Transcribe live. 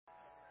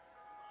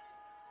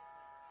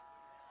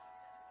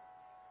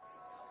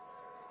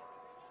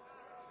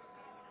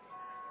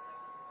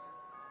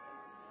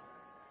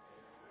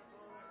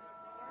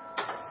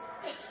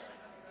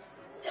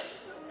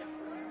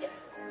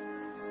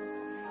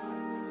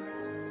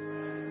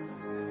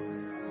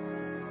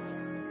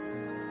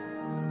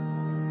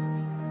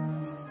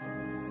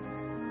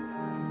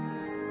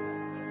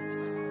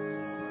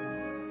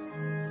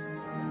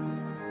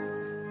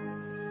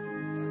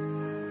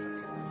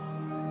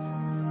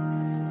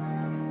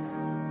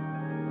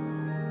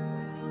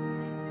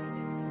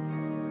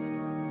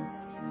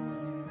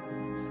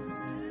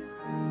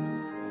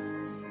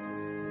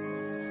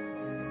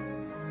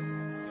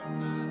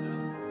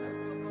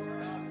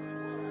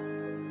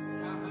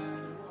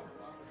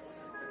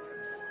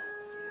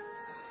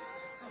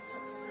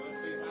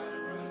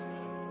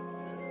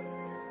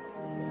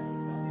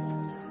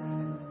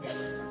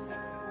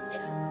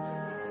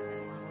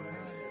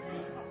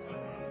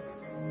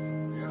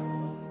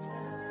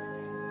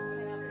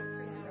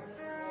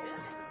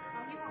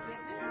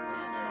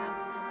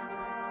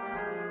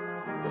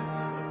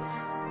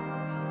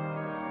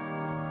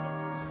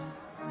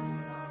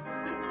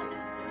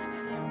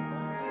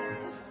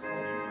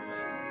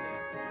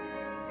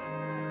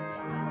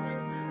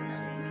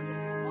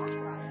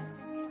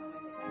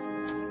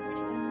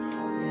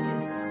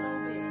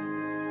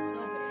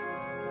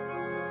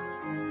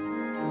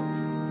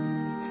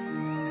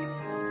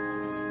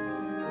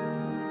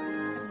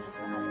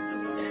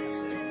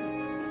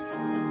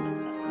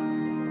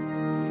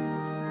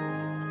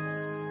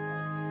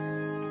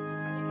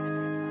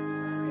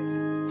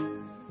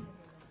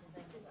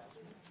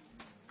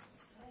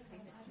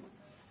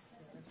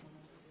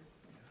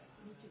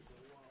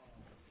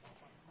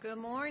Good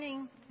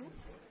morning.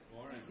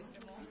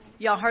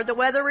 Y'all heard the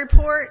weather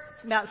report?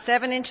 About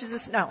 7 inches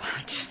of snow.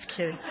 Just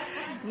kidding.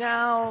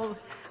 No.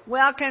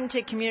 Welcome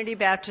to Community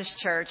Baptist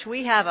Church.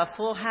 We have a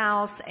full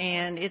house,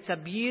 and it's a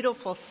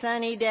beautiful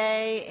sunny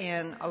day,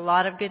 and a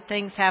lot of good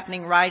things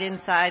happening right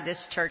inside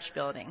this church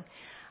building.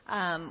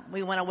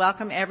 We want to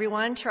welcome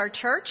everyone to our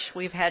church.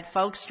 We've had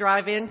folks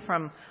drive in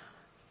from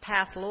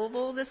past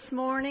Louisville this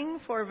morning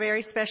for a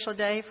very special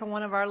day for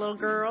one of our little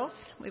girls.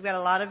 We've got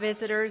a lot of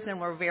visitors, and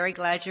we're very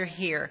glad you're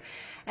here.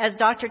 As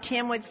Dr.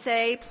 Tim would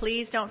say,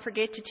 please don't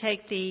forget to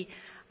take the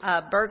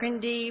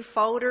burgundy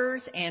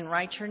folders and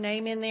write your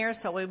name in there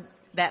so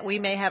that we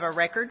may have a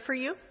record for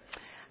you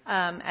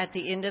at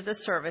the end of the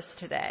service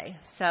today.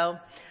 So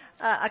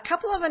a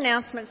couple of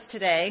announcements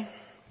today.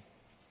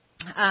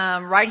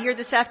 Right here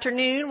this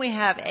afternoon, we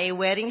have a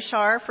wedding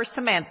shower for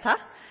Samantha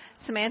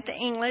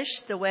English.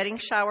 The wedding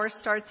shower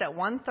starts at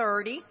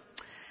 1:30.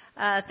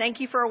 Thank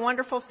you for a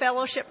wonderful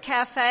fellowship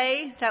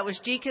cafe. That was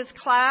Jika's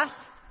class.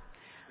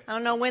 I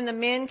don't know when the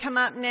men come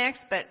up next,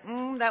 but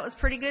that was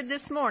pretty good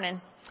this morning.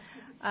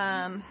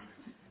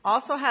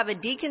 Also have a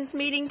deacons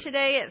meeting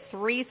today at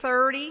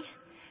 3:30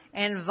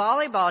 and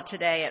volleyball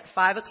today at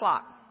 5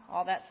 o'clock.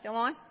 All that still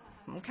on?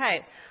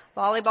 Okay.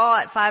 Volleyball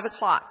at 5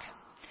 o'clock.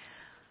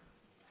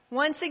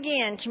 Once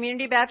again,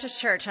 Community Baptist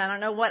Church, I don't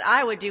know what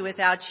I would do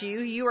without you.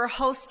 You are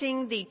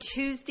hosting the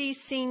Tuesday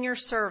Senior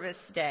Service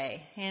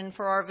Day. And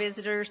for our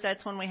visitors,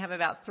 that's when we have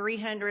about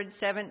 300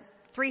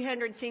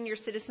 senior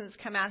citizens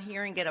come out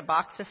here and get a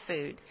box of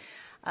food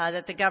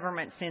that the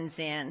government sends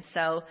in.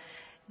 So,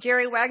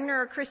 Jerry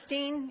Wagner or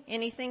Christine,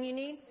 anything you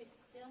need? We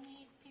still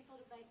need people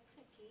to bake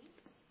cookies.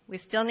 We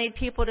still need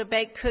people to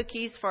bake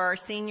cookies for our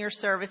Senior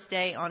Service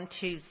Day on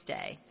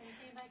Tuesday. And if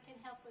anybody can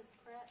help with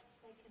prep,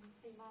 they can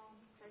see Mom.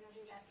 They're going to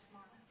do that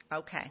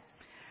tomorrow. Okay.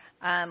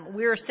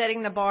 We're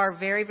setting the bar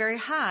very, very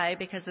high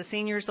because the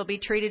seniors will be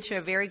treated to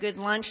a very good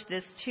lunch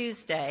this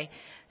Tuesday.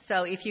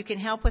 So if you can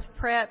help with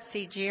prep,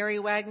 see Jerry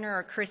Wagner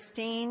or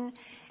Christine.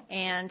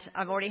 And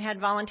I've already had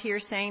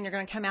volunteers saying they're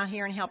going to come out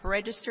here and help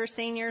register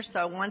seniors.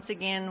 So once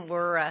again,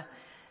 we're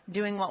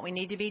doing what we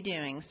need to be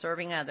doing,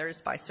 serving others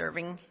by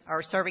serving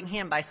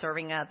him by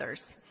serving others.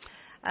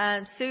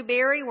 Sue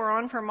Berry, we're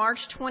on for March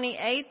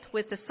 28th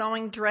with the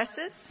sewing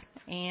dresses.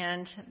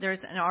 And there's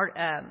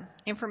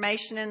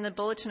information in the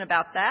bulletin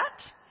about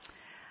that.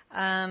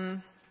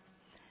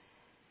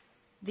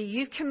 The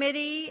youth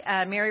committee,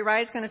 Mary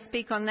Wright is going to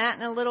speak on that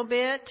in a little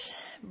bit.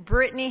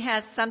 Brittany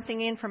has something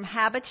in from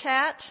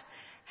Habitat.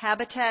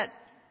 Habitat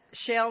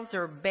shelves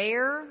are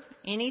bare.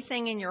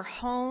 Anything in your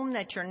home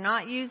that you're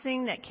not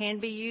using that can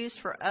be used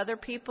for other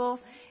people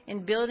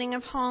in building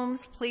of homes,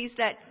 please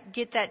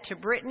get that to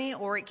Brittany,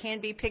 or it can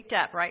be picked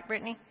up. Right,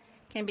 Brittany?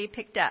 Can be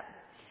picked up.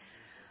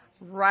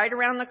 Right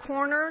around the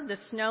corner, the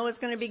snow is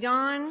going to be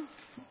gone.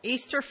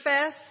 Easter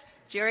Fest.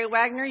 Jerry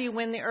Wagner, you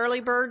win the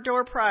early bird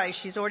door prize.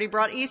 She's already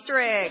brought Easter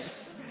eggs.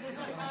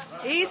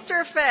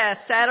 Easter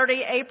Fest,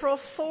 Saturday, April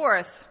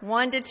 4th,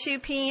 1 to 2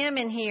 p.m.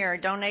 in here.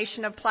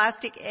 Donation of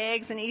plastic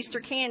eggs and Easter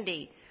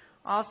candy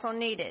also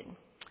needed.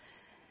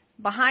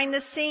 Behind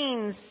the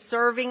scenes,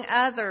 serving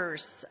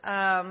others.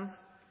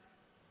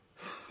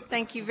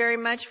 Thank you very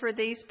much for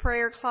these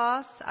prayer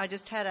cloths. I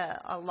just had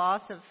a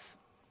loss of...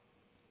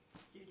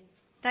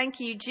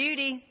 Thank you,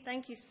 Judy.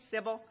 Thank you,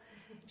 Sybil.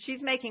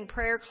 She's making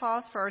prayer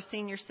cloths for our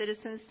senior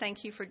citizens.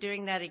 Thank you for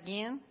doing that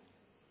again.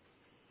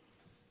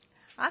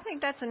 I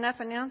think that's enough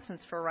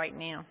announcements for right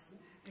now.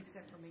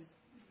 Except for me.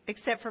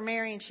 Except for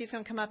Mary, and she's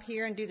going to come up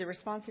here and do the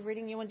responsive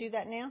reading. You want to do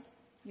that now?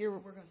 We're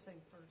going to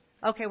sing first.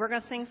 Okay, we're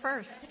going to sing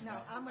first.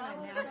 No, I'm going to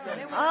announce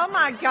it. Oh,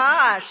 my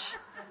gosh.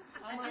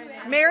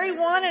 Mary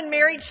 1 and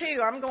Mary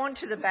 2. I'm going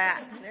to the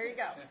back. There you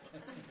go.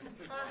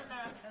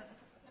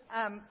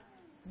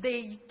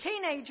 The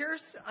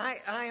teenagers,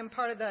 I am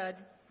part of the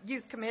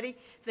youth committee.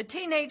 The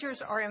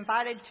teenagers are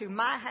invited to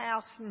my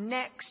house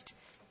next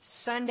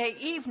Sunday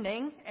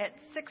evening at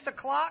 6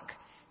 o'clock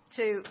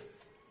to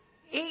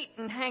eat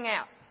and hang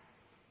out.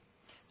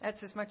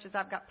 That's as much as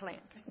I've got planned.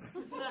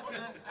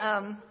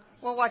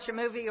 We'll watch a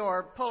movie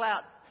or pull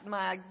out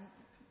my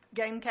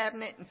game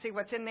cabinet and see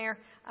what's in there.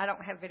 I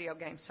don't have video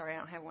games. Sorry, I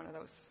don't have one of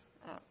those.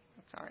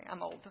 Sorry,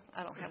 I'm old.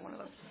 I don't have one of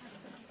those.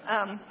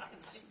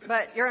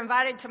 But you're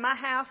invited to my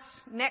house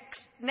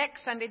next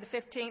Sunday, the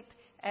 15th,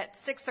 at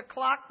 6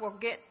 o'clock. We'll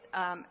get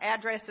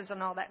addresses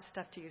and all that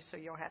stuff to you, so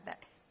you'll have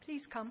that.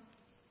 Please come.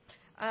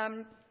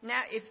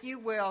 Now, if you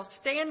will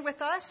stand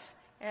with us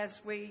as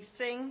we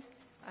sing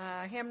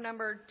hymn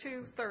number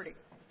 230.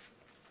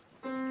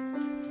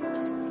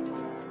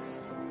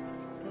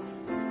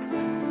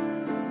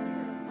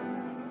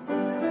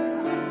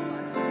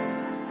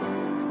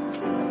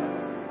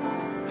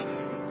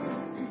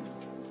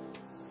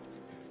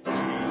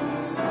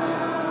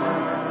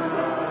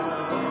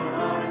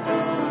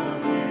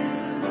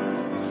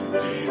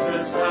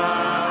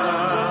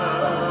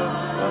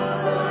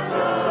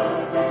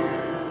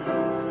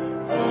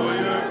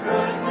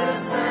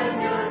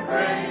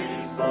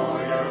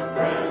 For your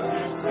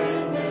presence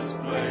in this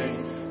place,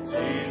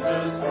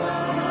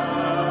 Jesus.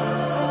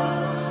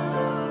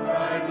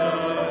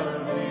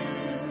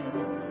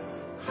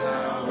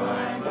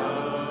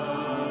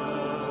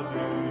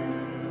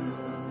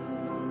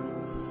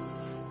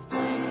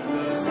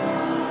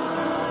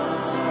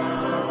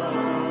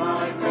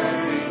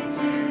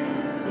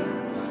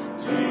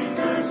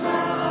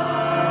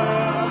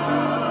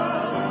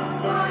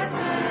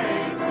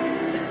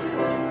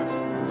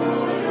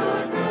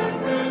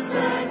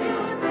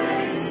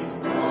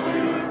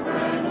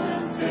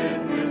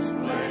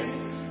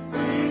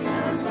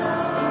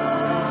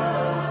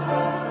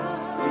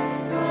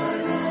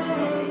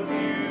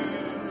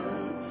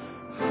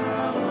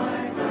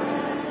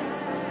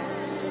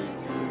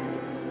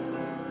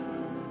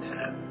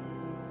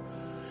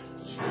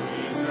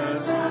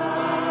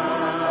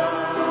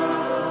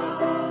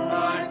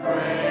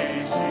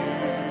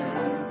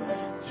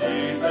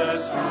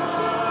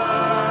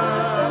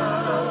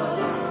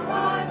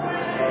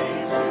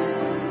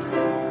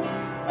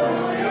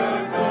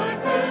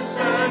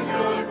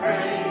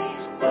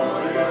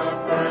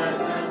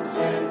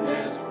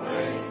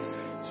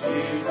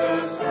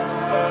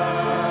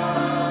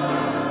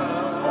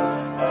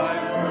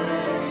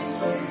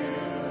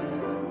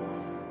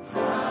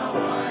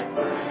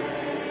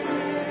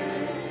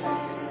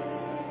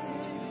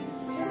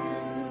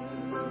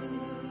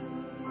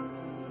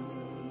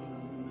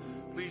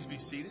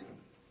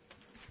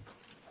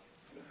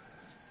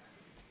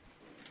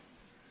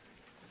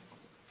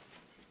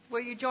 Will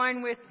you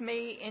join with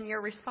me in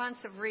your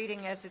responsive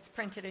reading as it's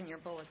printed in your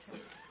bulletin?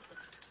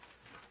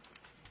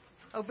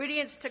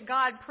 Obedience to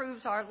God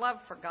proves our love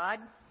for God,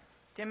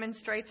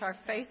 demonstrates our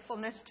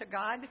faithfulness to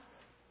God,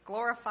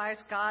 glorifies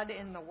God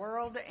in the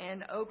world,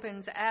 and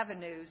opens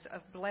avenues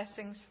of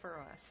blessings for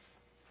us.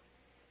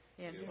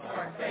 If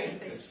our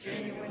faith is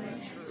genuine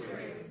and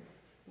true,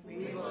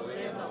 we will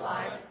live a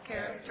life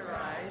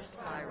characterized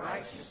by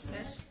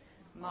righteousness,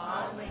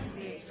 modeling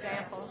the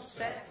example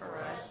set for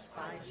us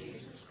by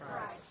Jesus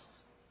Christ.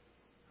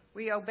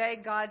 We obey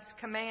God's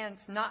commands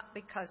not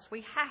because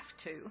we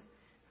have to,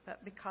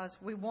 but because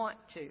we want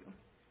to,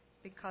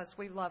 because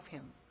we love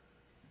Him.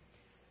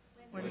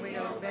 When we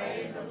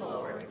obey the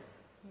Lord,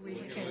 we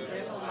can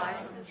live a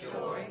life of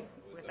joy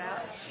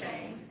without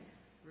shame,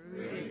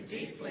 rooted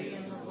deeply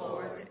in the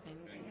Lord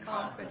and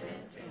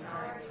confident in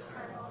our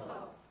eternal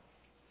hope.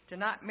 Do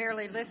not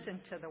merely listen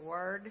to the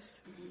words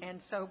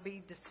and so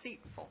be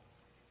deceitful.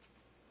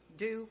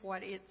 Do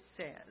what it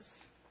says.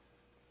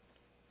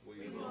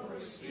 We will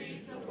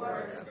receive the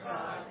word of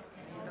God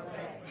and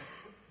obey.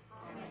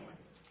 Amen.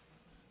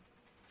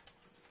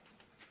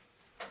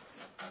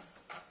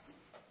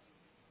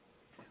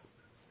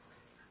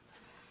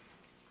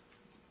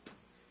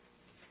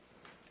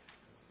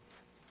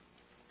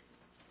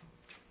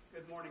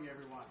 Good morning,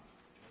 everyone.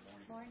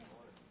 Good morning.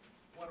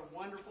 What a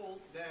wonderful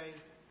day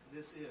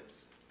this is.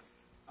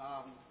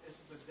 This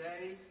is a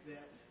day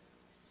that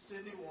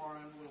Sydney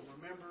Warren will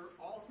remember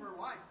all of her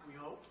life, we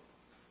hope.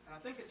 And I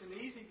think it's an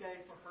easy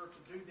day for her to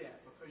do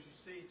that because you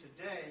see,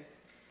 today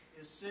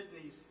is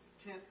Sydney's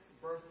 10th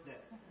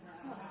birthday.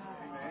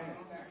 Amen.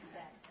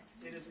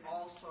 It is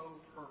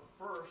also her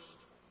first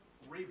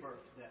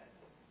rebirth day.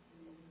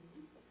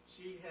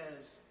 She has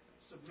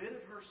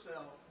submitted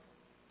herself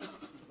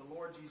to the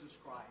Lord Jesus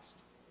Christ.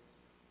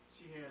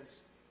 She has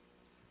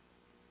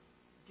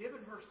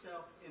given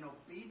herself in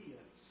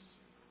obedience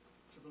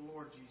to the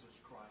Lord Jesus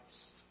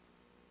Christ.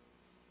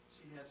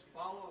 She has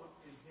followed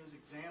in His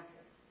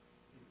example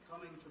in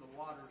coming to the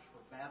waters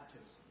for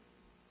baptism.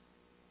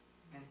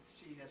 And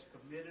she has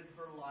committed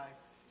her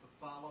life to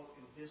follow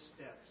in His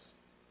steps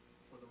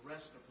for the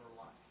rest of her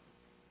life.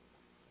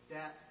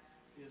 That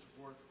is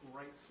worth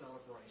great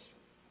celebration.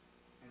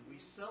 And we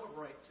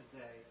celebrate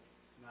today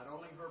not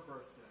only her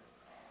birthday,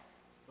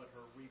 but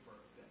her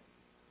rebirth day.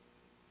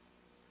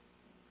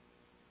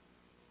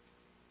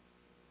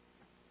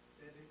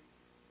 Cindy,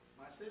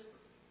 my sister,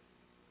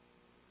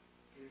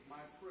 it is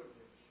my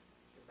privilege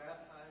to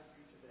baptize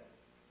you today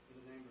in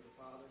the name of the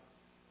Father,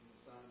 and the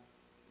Son,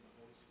 and the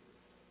Holy Spirit.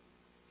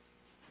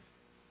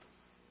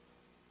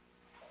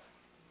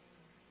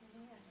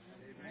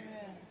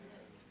 Amen.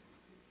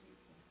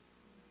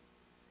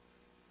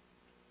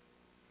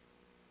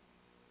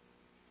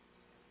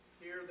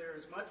 Here there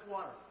is much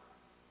water.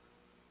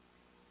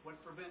 What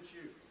prevents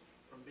you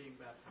from being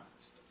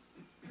baptized?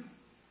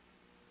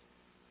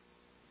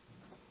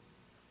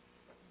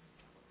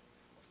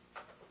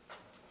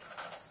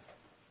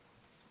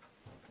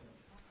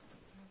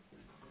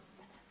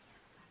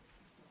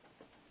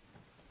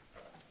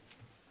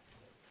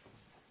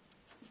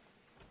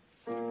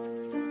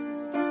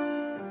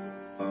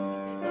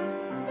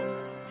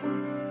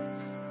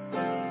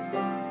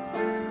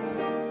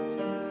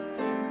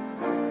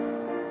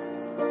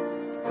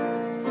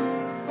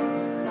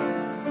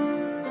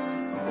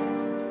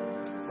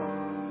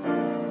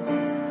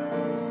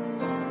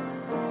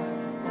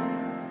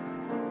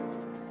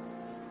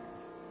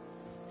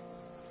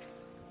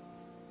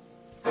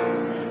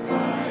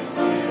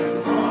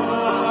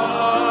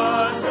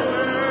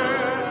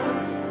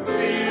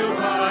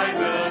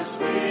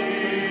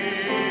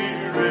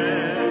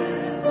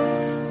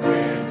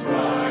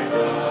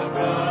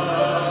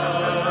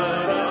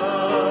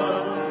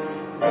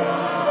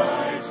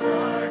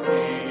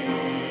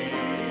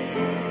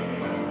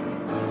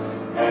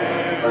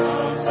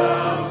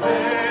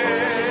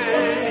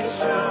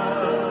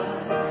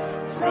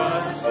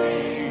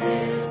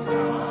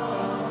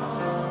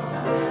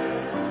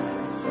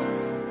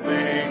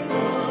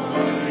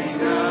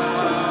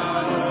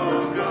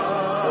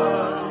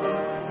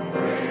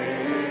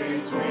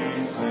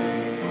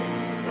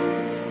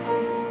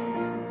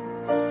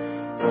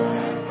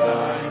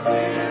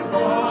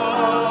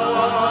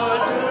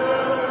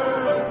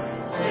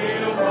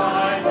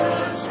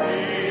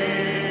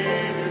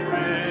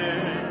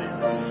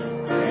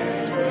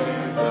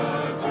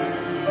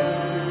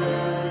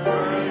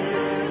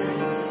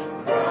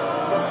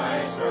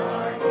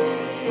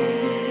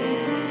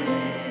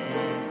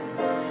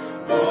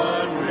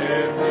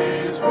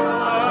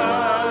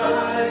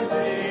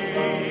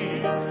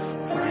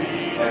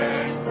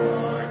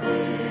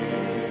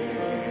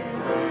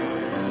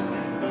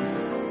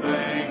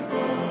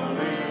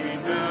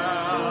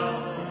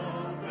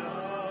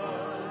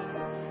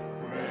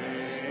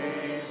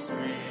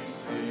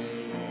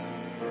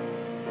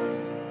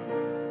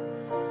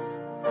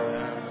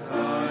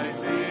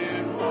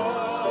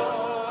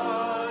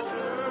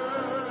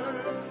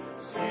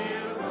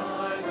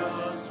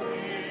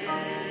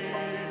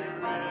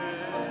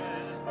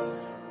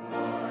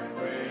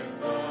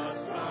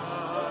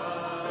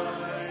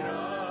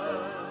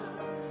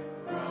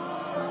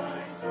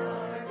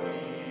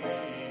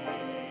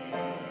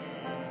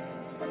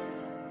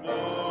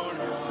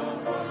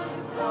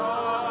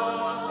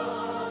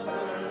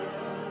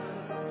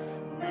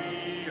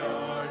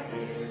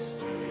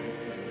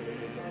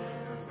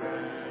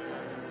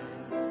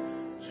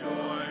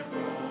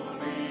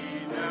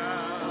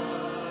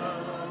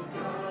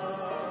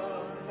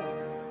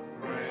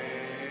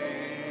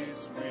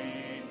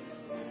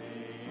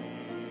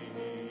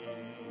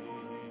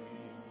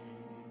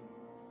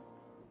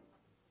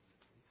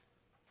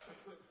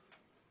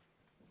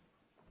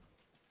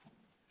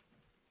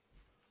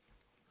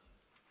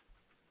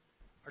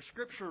 Our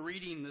scripture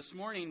reading this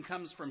morning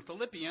comes from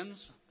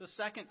Philippians, the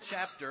 2nd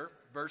chapter,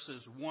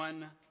 verses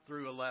 1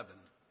 through 11.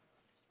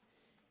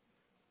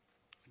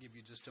 I'll give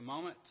you just a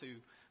moment to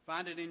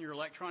find it in your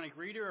electronic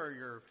reader or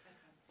your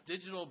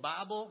digital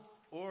Bible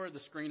or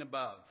the screen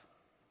above.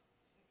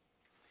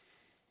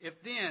 If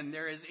then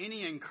there is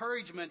any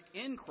encouragement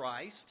in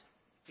Christ,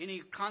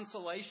 any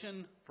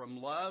consolation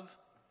from love,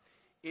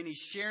 any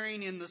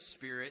sharing in the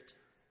Spirit,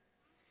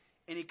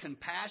 any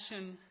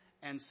compassion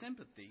and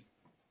sympathy,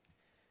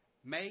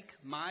 make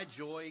my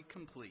joy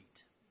complete.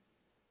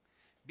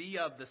 Be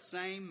of the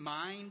same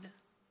mind,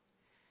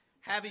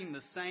 having the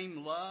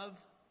same love,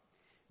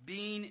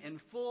 being in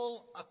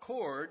full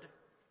accord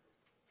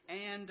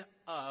and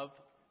of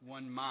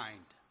one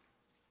mind.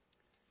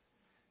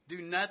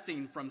 Do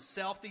nothing from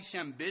selfish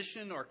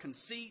ambition or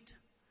conceit,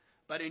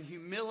 but in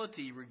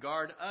humility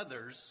regard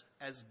others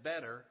as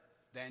better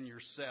than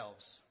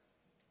yourselves.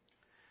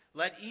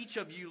 Let each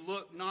of you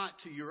look not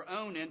to your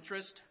own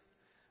interest,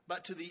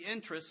 but to the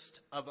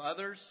interest of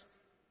others.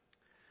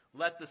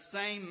 Let the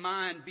same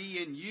mind be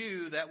in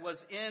you that was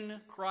in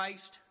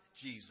Christ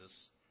Jesus,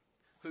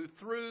 who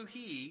though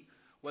he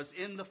was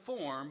in the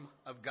form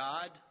of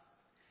God,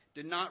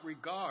 did not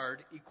regard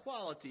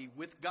equality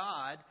with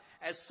God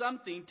as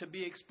something to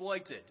be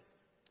exploited,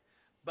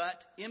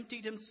 but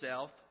emptied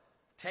himself,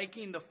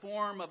 taking the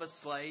form of a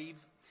slave,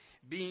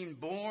 being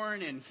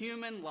born in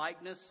human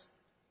likeness,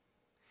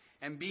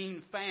 and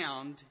being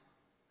found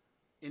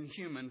in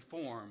human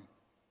form.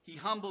 He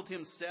humbled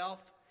himself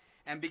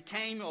and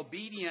became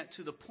obedient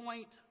to the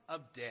point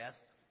of death,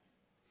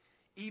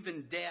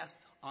 even death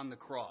on the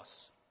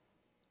cross.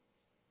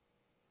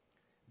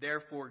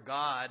 Therefore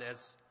God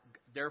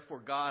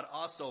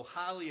also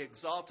highly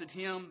exalted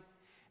him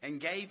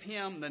and gave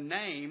him the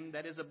name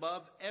that is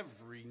above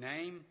every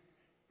name,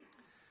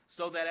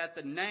 so that at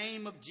the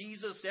name of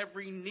Jesus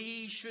every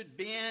knee should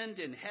bend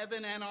in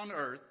heaven and on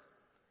earth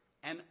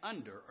and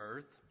under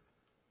earth,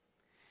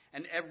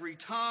 and every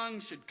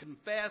tongue should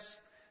confess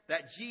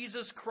that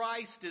Jesus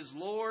Christ is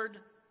Lord,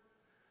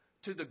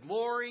 to the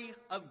glory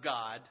of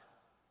God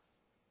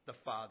the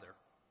Father.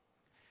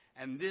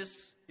 And this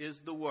is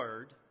the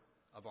word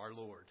of our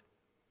Lord.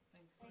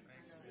 Thanks be to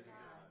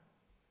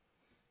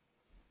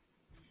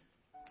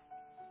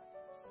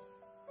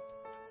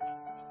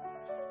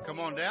God. Come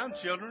on down,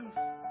 children.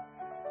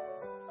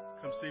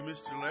 Come see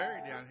Mr.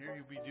 Larry down here.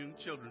 He'll be doing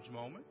children's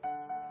moment.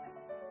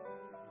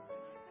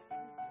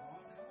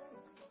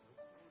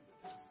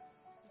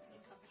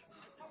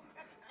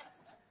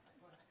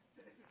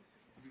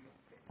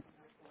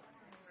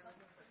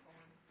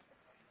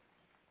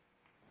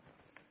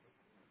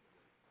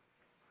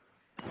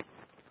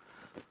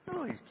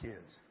 Look at these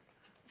kids.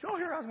 Did y'all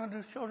hear I was going to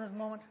do children's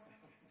moment?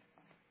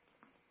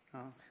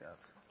 Oh,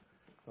 shucks.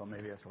 Well,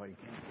 maybe that's why you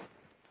came.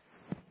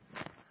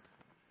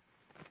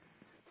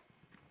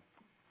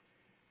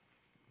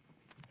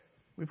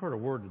 We've heard a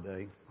word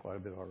today, quite a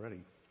bit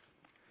already.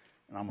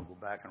 And I'm going to go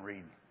back and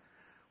read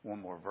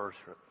one more verse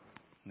that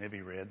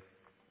Nibby read.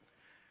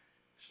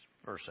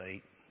 Verse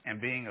 8. And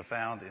being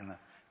found in the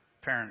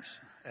appearance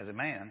as a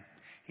man,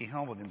 he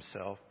humbled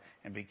himself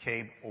and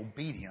became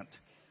obedient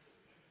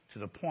to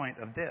the point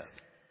of death,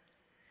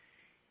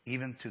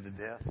 even to the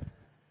death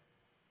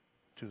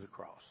to the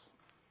cross.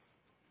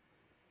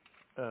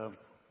 Tell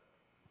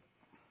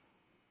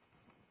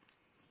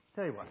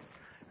you what,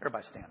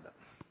 everybody stand up.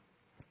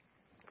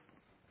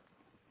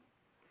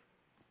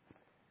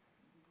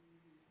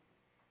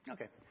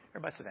 Okay,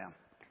 everybody sit down.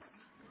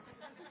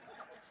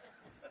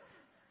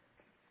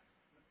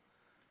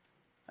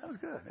 That was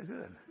good. That's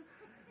good.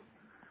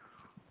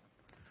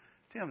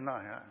 Tim, no,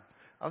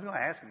 I was going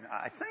to ask him.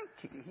 I think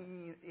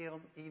he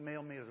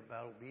emailed me. It was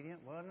about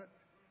obedient, wasn't it?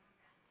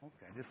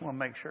 Okay, I just want to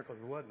make sure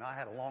because it wasn't. I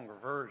had a longer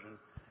version.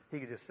 He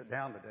could just sit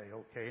down today,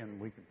 okay, and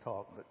we could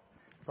talk. But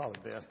probably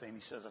best.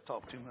 Amy says I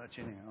talk too much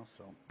anyhow,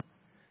 so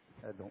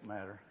that don't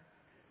matter.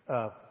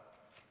 I'm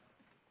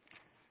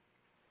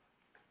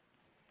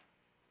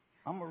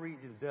going to read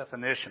you the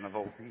definition of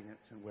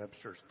obedience in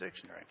Webster's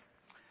dictionary.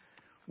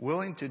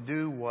 Willing to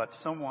do what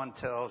someone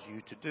tells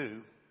you to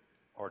do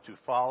or to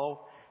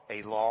follow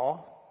a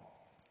law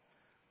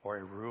or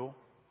a rule,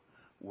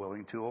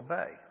 willing to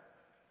obey.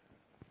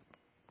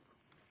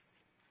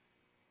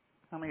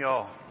 How many of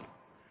y'all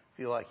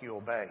feel like you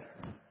obey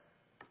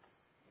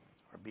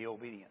or be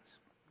obedient?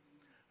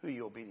 Who are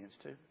you obedient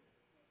to?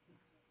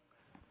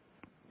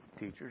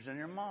 Teachers and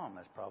your mom.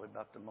 That's probably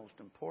about the most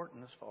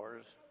important as far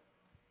as,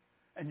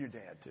 and your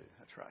dad too.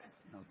 That's right.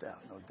 No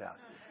doubt, no doubt.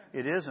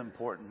 It is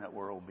important that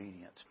we're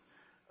obedient.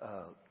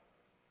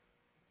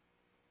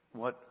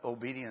 What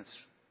obedience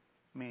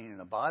means in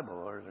the Bible,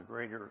 or the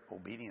greater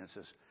obedience,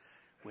 is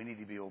we need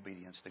to be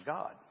obedient to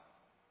God.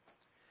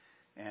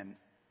 And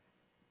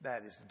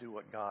that is to do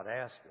what God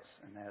asks us.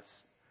 And that's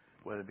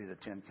whether it be the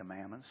Ten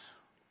Commandments,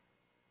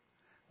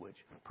 which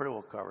pretty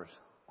well covers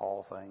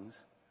all things,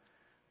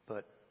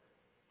 but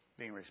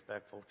being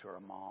respectful to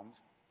our moms.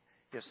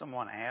 If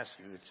someone asks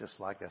you, it's just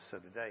like I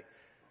said today,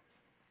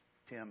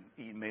 Tim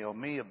emailed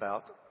me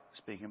about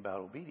speaking about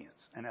obedience,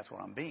 and that's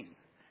what I'm being.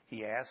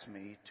 He asked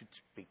me to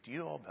speak to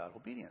you all about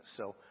obedience.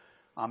 So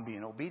I'm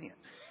being obedient.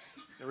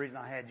 The reason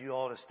I had you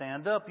all to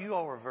stand up, you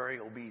all were very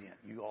obedient.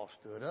 You all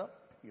stood up.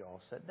 You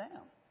all sat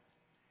down.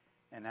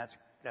 And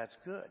that's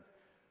good.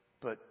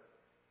 But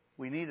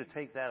we need to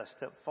take that a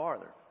step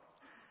farther.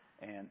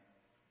 And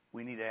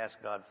we need to ask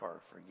God for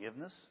our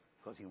forgiveness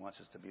because He wants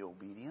us to be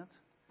obedient.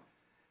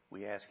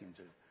 We ask Him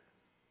to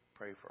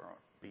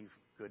be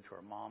good to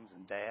our moms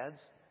and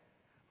dads,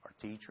 our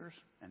teachers,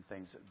 and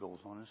things that goes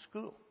on in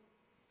school.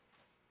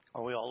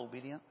 Are we all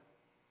obedient?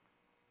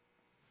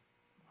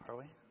 Are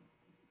we?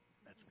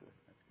 That's good.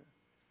 That's good.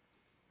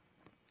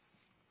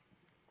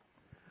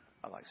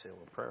 I'd like to say a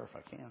little prayer if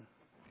I can.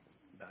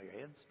 Bow your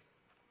heads.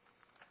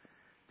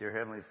 Dear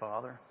Heavenly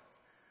Father,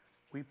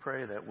 we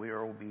pray that we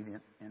are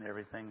obedient in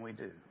everything we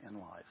do in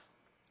life.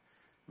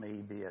 May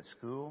it be at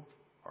school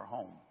or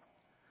home.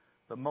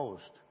 But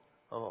most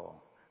of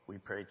all, we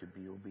pray to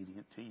be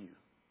obedient to you.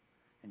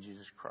 In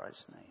Jesus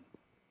Christ's name,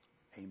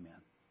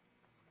 amen.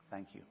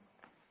 Thank you.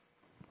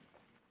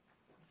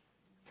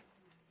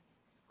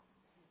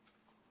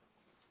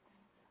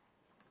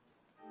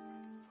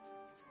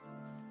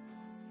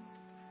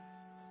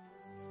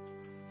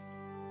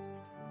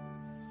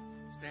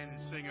 Stand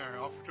and sing our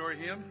offertory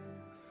hymn.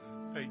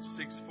 Page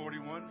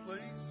 641,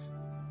 please.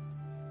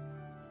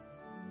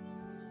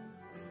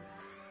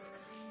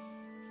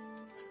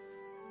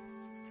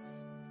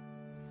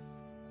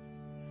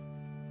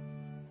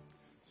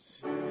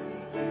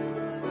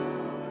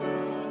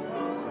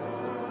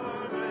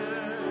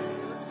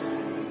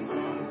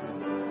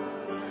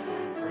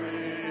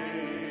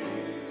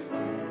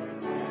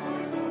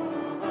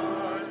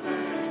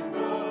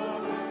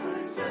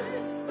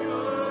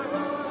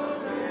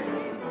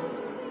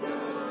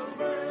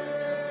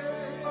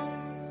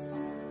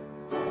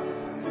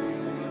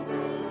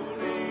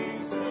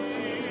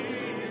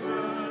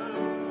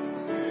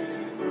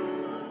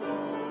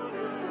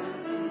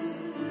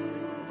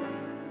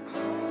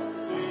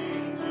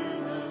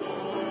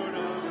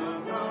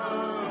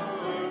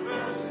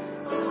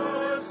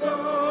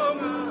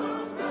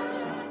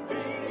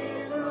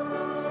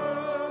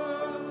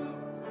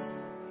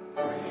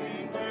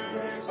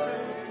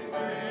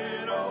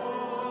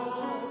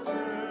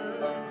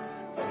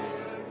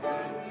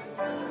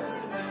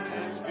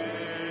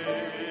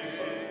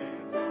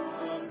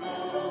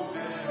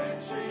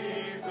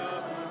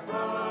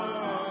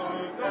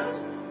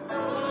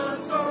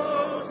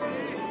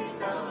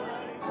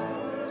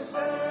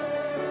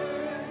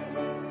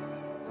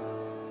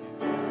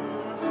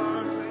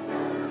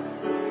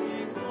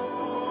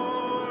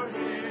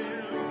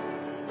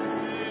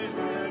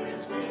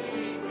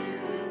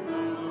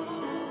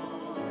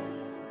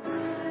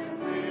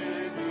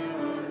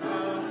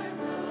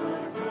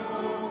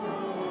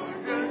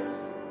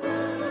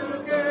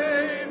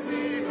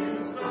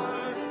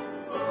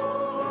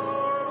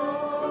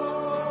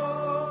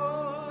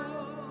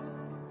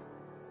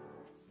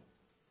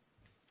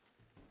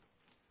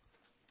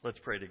 Let's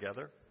pray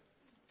together.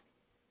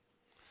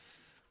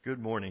 Good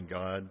morning,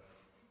 God.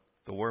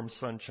 The warm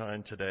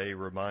sunshine today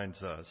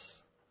reminds us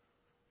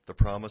the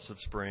promise of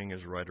spring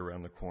is right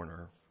around the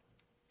corner.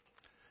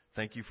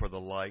 Thank you for the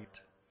light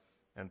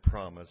and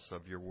promise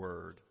of your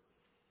word.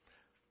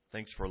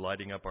 Thanks for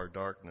lighting up our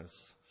darkness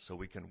so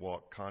we can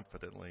walk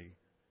confidently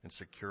and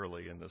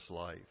securely in this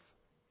life.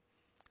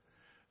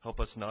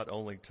 Help us not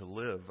only to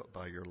live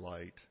by your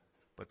light,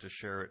 but to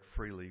share it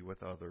freely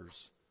with others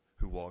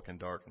who walk in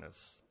darkness.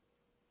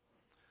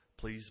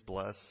 Please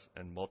bless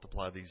and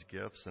multiply these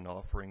gifts and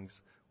offerings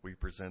we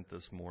present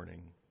this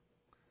morning.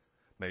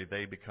 May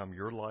they become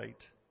your light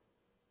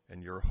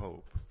and your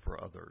hope for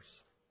others.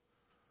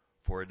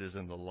 For it is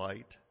in the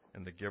light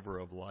and the giver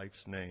of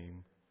life's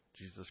name,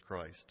 Jesus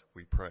Christ,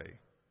 we pray.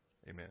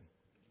 Amen.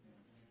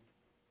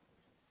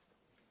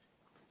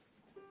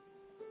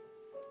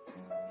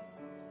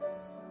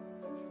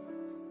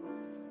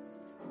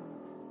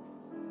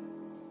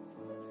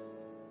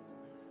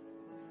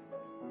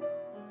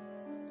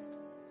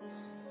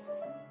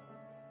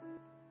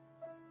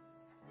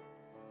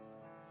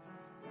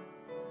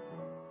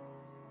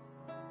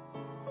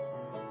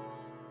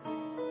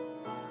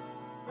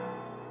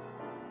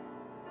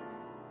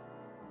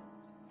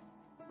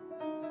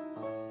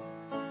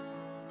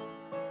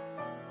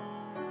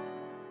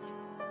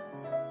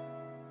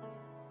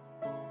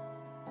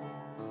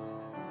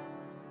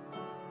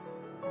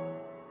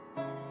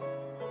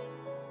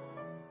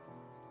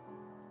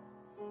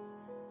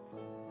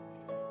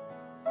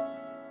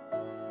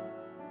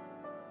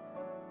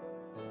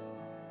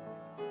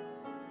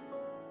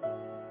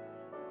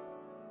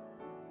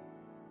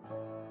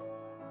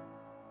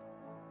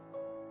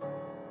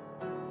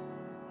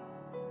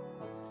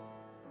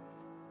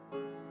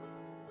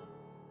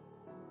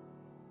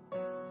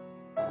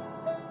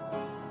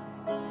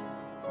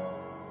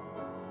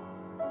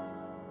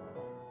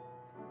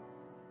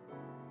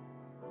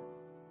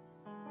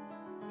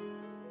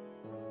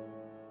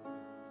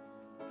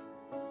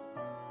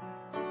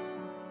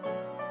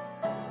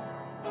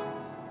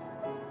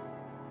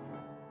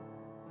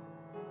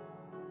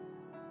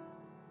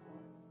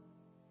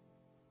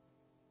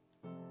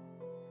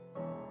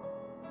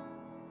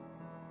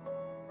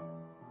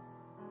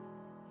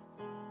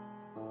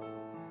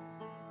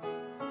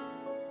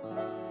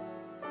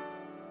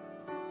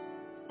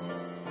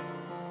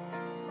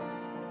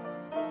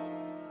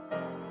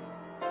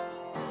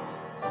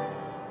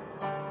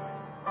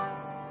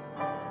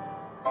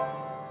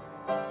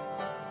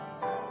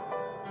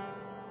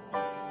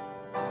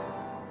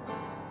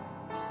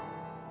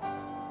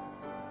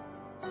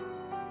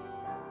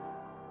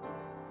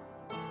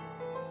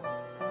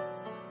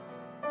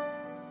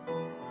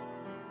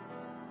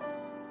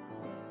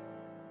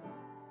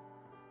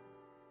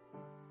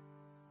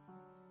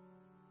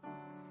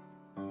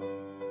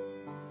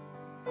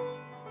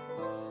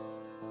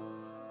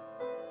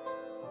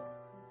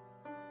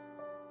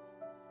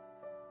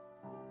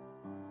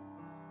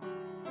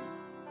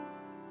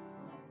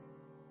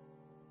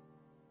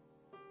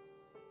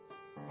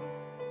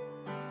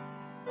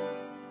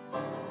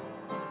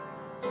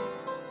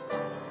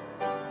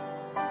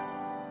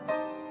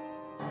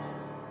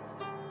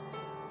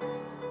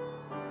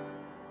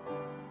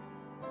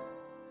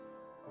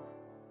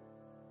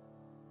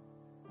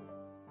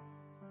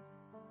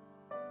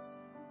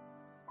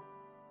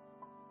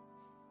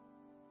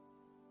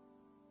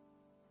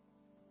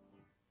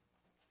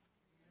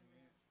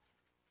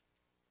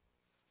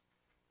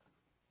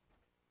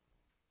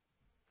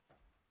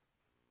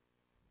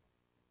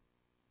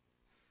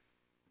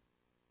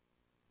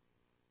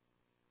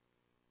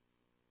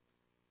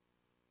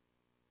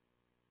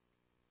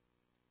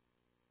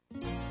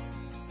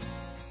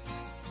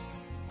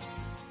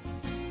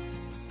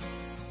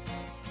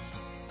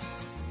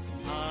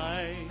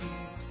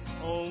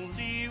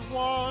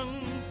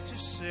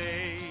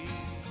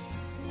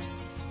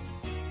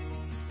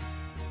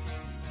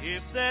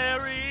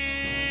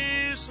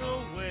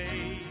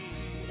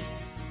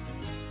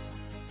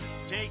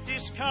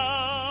 this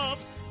cup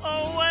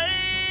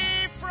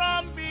away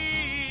from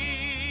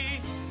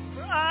me,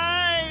 for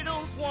I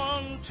don't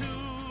want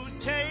to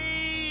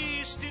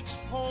taste its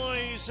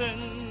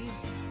poison,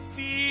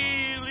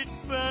 feel it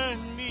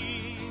burn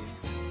me.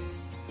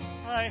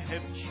 I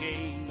have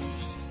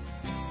changed,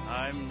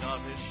 I'm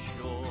not as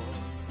sure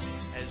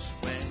as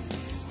when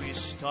we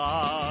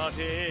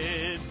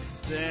started.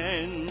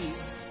 Then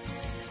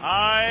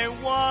I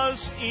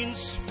was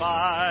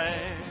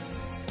inspired.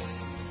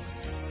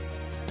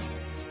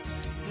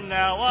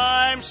 Now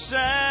I'm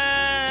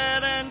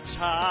sad and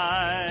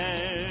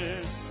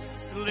tired.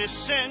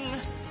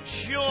 Listen,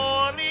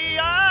 surely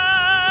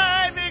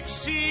I've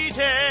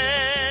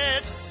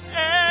exceeded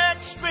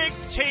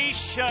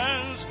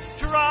expectations.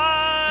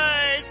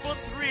 Tried for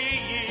 3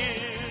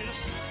 years,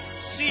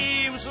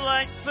 seems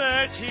like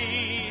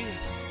 30.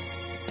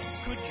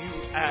 Could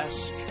you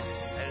ask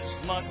as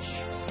much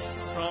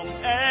from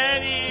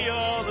any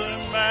other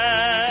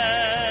man?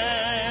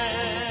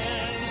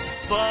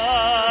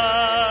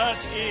 But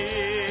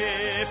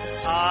if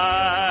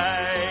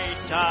I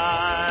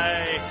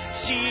die,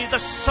 see the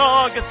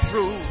saga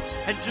through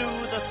and do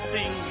the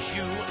things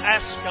you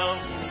ask of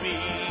me.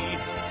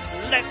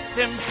 Let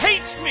them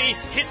hate me,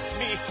 hit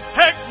me,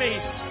 hurt me,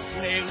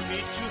 nail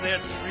me to their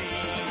tree.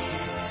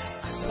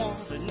 I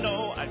want to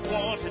know,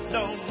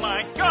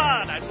 my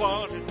God. I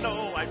want to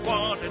know,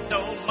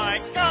 my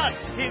God.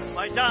 If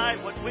I die,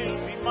 what will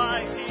be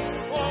my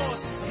reward?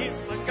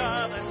 If I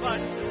God, I'd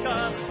like to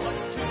God, I'd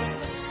like to.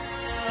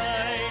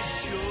 Why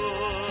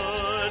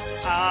should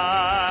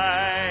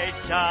I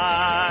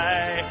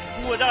die?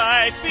 Would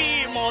I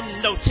be more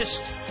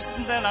noticed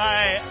than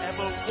I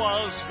ever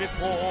was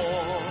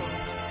before?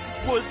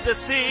 Would the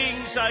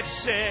things I've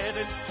said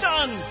and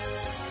done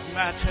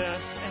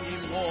matter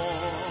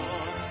anymore?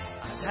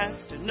 I'd have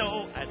to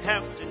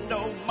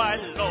know, my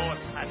Lord.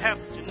 I'd have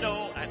to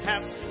know,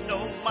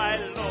 my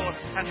Lord.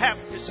 I'd have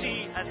to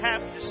see,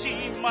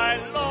 my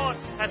Lord.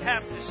 I'd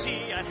have to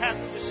see,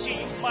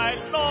 my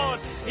Lord.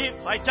 If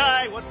I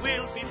die, what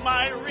will be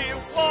my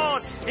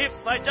reward? If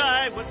I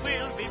die, what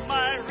will be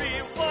my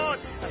reward?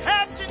 I'd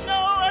have to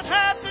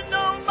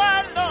know,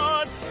 my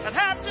Lord. I'd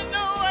have to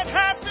know,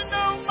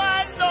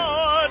 my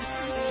Lord.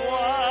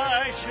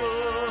 Why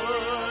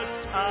should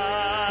I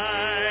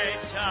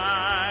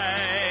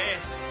die?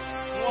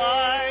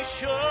 Why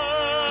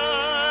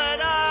should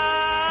I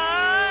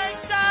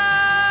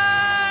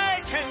die?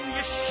 Can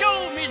you show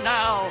me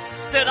now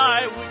that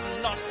I would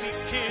not be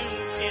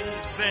killed in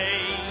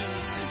vain?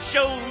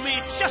 Show me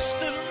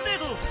just a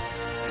little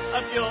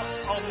of your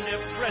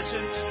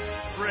omnipresent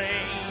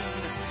brain.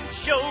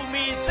 Show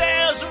me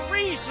there's a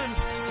reason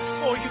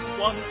for you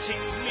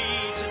wanting me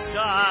to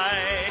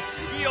die.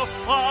 You're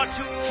far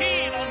too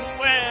keen on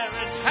where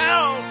and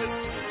how, but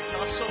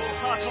not so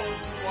hot on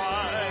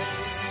why.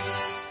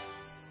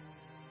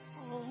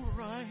 All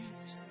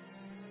right,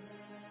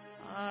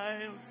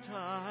 I'll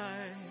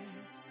die.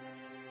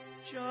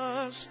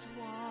 Just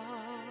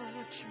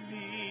watch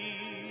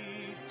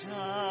me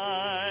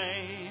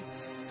die.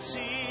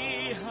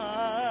 See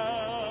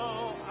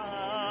how I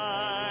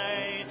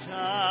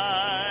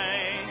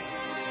die.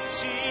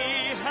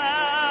 See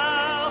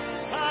how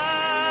I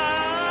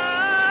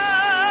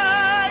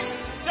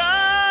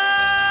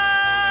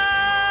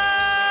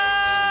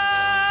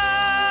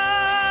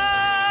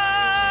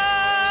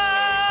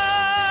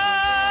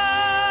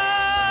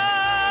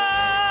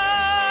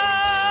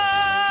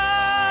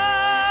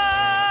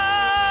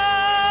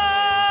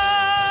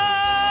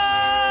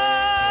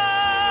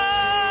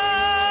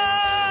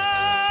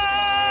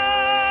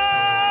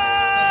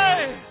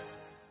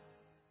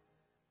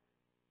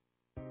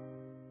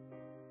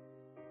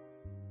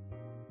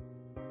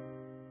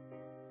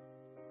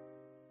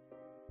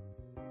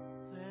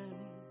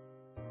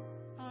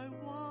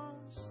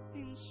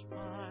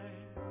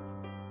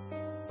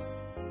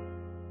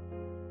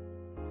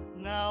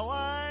Now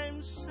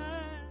I'm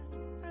sad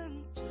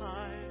and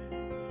tired.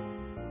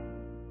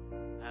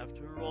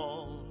 After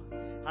all,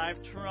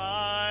 I've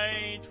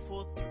tried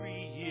for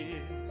 3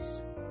 years.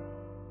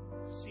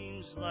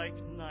 Seems like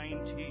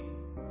 90.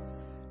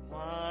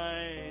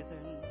 Why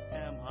then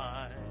am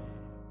I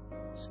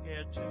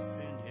scared to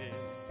finish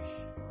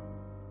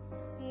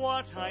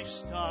what I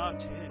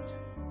started?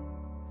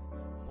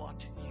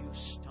 What you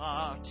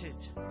started,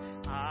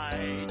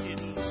 I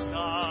didn't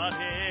start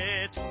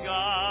it,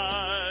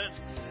 God.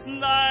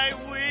 Thy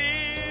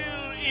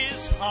will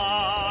is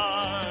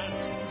hard,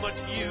 but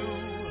you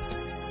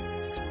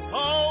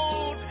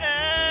hold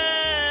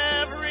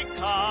every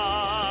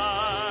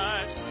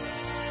card.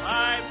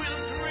 I will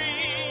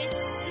drink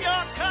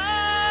your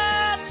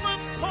cup of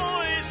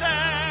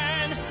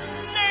poison,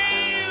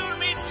 nail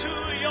me to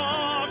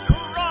your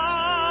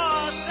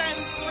cross and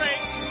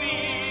break me,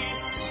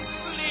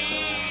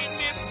 bleed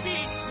me,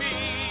 beat me,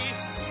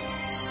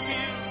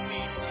 give me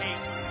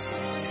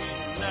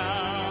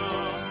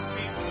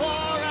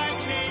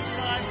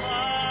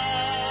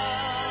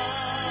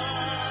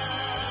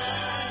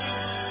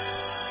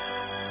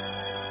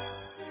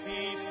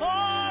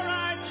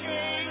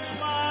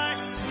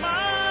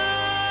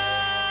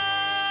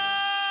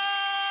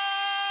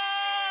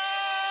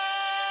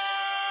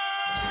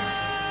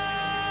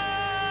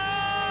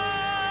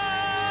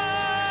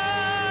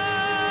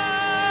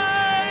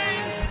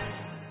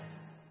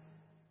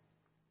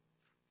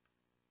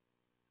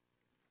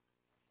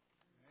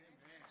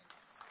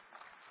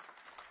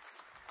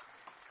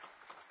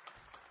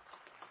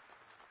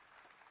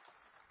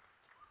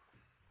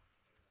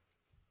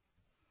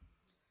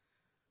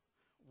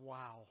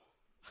Wow.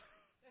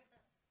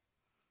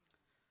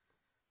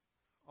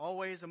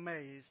 Always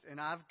amazed,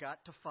 and I've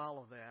got to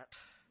follow that.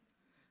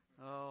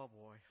 Oh,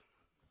 boy.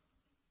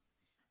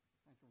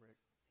 Thank you, Rick.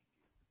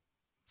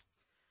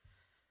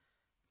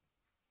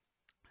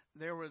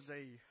 There was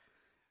a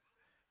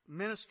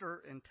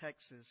minister in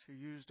Texas who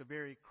used a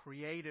very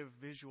creative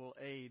visual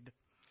aid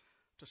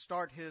to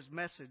start his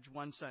message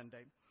one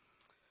Sunday.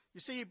 You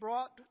see, he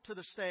brought to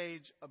the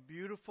stage a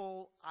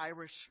beautiful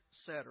Irish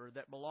setter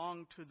that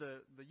belonged to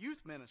the youth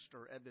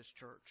minister at this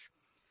church.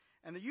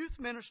 And the youth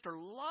minister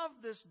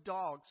loved this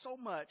dog so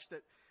much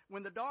that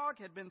when the dog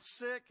had been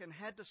sick and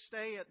had to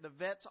stay at the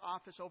vet's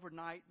office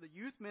overnight, the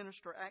youth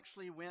minister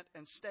actually went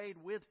and stayed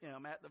with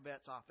him at the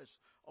vet's office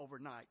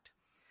overnight.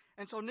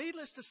 And so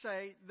needless to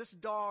say, this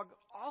dog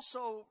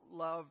also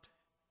loved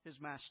his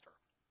master.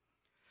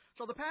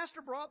 So the pastor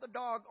brought the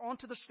dog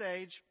onto the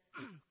stage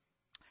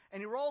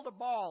and he rolled a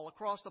ball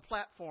across the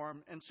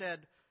platform and said,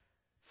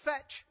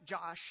 "Fetch,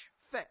 Josh,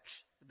 fetch."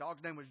 The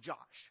dog's name was Josh.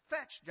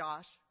 "Fetch,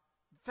 Josh,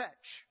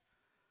 fetch."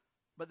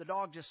 But the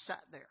dog just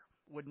sat there,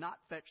 would not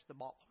fetch the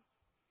ball.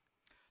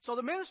 So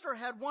the minister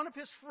had one of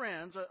his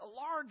friends, a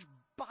large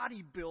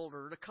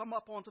bodybuilder, to come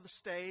up onto the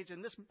stage,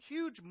 and this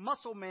huge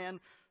muscle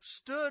man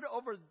stood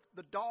over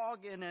the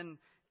dog in an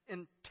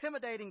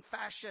intimidating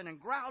fashion and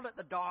growled at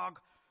the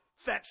dog,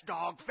 "Fetch,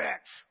 dog,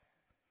 fetch."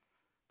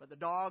 But the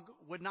dog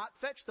would not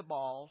fetch the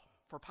ball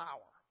for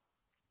power.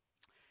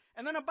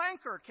 And then a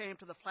banker came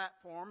to the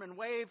platform and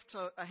waved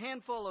a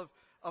handful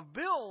of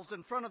bills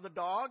in front of the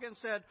dog and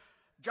said,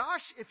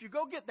 "Josh, if you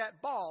go get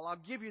that ball, I'll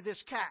give you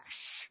this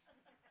cash."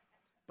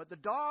 But the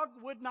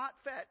dog would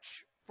not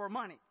fetch for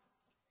money.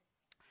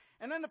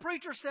 And then the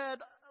preacher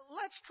said,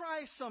 "Let's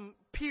try some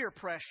peer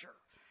pressure."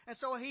 And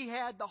so he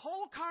had the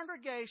whole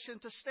congregation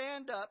to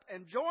stand up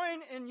and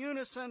join in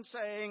unison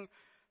saying,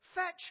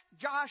 "Fetch,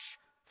 Josh,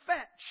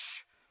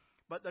 fetch."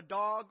 But the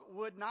dog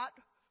would not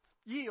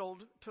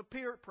yield to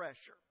peer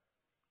pressure.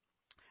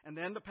 And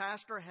then the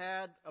pastor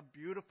had a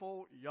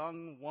beautiful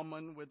young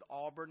woman with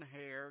auburn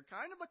hair,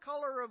 kind of the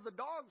color of the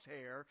dog's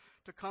hair,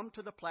 to come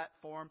to the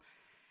platform.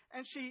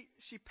 And she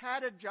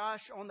patted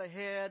Josh on the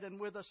head, and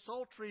with a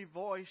sultry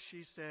voice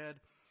she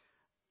said,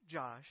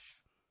 "Josh,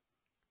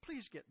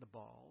 please get the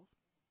ball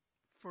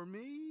for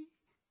me."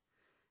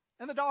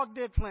 And the dog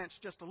did flinch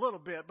just a little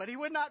bit, but he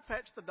would not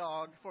fetch the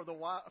dog for the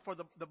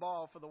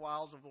ball for the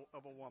wiles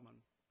of a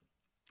woman.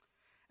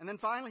 And then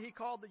finally he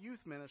called the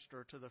youth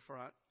minister to the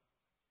front.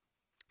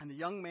 And the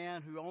young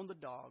man who owned the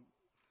dog,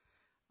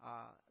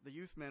 the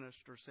youth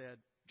minister said,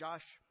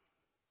 "Josh,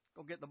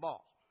 go get the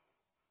ball."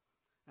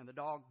 And the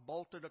dog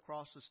bolted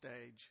across the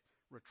stage,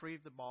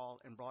 retrieved the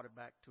ball, and brought it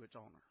back to its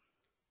owner.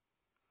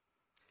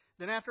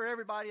 Then after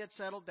everybody had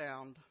settled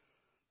down,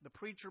 the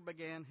preacher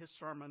began his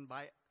sermon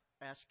by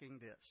asking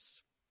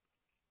this: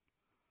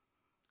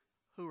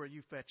 "Who are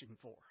you fetching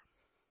for?"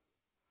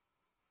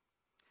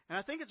 And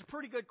I think it's a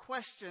pretty good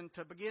question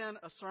to begin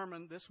a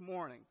sermon this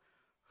morning.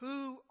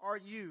 Who are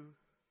you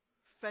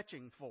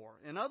fetching for?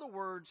 In other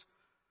words,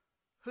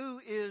 who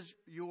is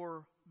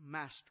your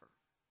master?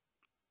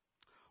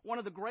 One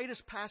of the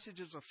greatest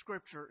passages of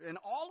Scripture in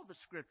all of the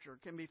Scripture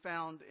can be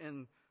found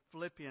in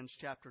Philippians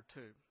chapter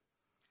 2.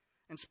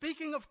 And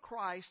speaking of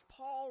Christ,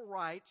 Paul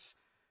writes,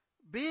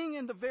 "Being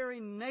in the very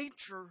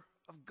nature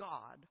of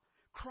God,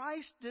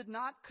 Christ did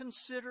not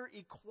consider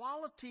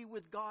equality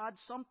with God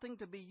something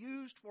to be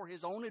used for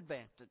his own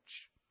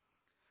advantage.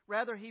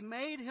 Rather, he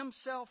made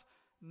himself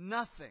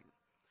nothing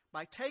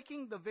by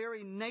taking the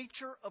very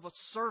nature of a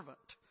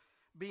servant,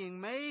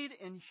 being made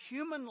in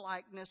human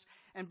likeness,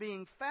 and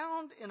being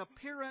found in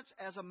appearance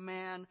as a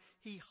man,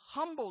 he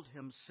humbled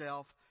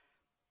himself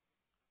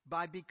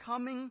by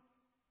becoming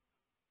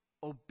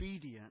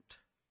obedient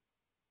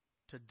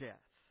to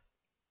death,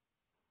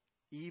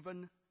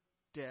 even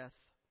death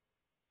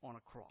on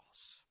a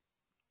cross."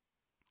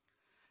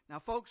 Now,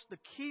 folks, the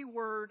key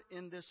word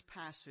in this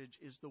passage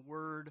is the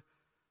word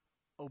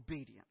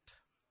obedient.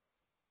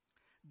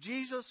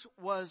 Jesus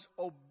was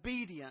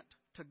obedient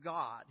to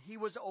God. He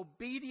was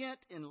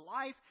obedient in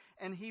life,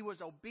 and he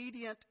was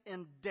obedient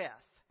in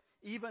death,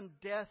 even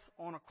death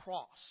on a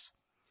cross.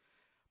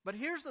 But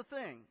here's the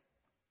thing.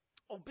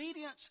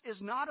 Obedience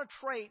is not a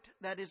trait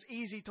that is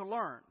easy to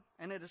learn.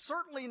 And it is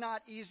certainly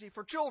not easy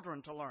for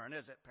children to learn,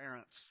 is it,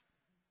 parents?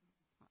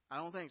 I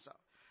don't think so.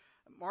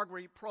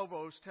 Marguerite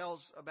Provost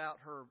tells about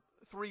her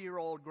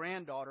 3-year-old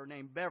granddaughter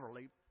named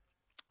Beverly,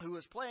 who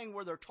was playing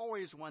with her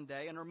toys one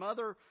day, and her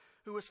mother,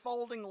 who was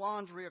folding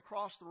laundry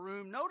across the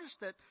room, noticed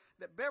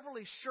that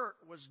Beverly's shirt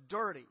was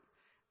dirty,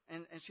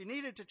 and she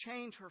needed to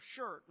change her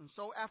shirt. And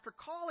so after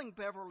calling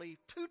Beverly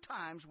 2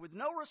 times with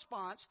no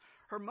response,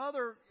 her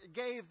mother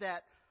gave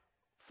that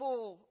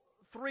full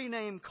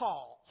 3-name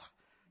call.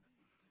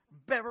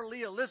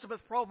 "Beverly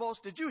Elizabeth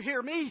Provost, did you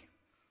hear me?"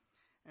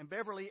 And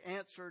Beverly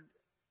answered,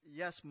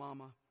 "Yes,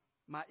 Mama.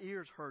 My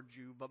ears heard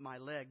you, but my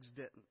legs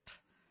didn't."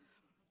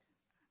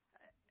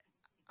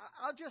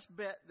 I'll just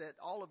bet that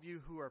all of you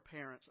who are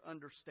parents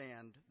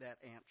understand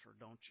that answer,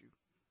 don't you?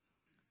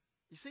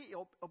 You see,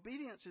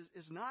 obedience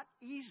is not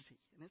easy,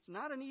 and it's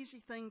not an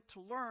easy thing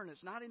to learn.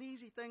 It's not an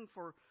easy thing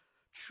for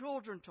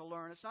children to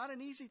learn. It's not an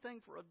easy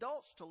thing for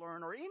adults to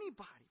learn, or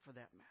anybody for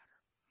that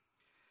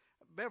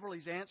matter.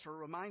 Beverly's answer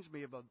reminds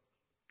me of a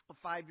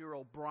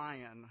 5-year-old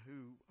Brian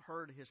who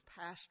heard his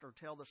pastor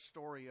tell the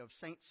story of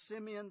St.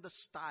 Simeon the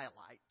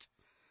Stylite.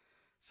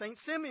 St.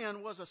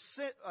 Simeon was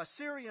a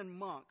Syrian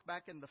monk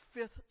back in the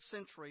 5th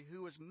century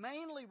who was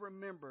mainly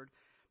remembered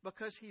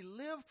because he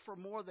lived for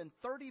more than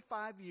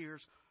 35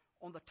 years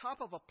on the top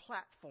of a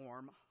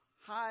platform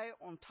high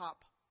on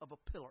top of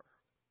a pillar.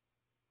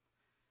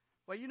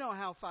 Well, you know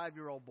how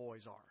 5-year-old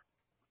boys are.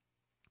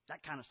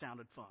 That kind of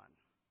sounded fun.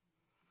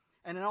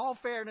 And in all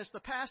fairness, the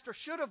pastor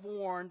should have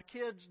warned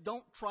kids,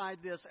 don't try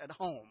this at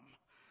home.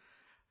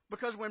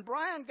 Because when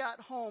Brian got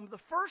home, the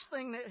first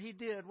thing that he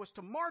did was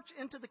to march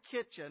into the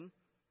kitchen,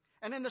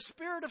 and in the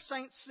spirit of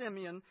St.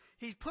 Simeon,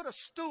 he put a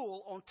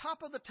stool on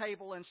top of the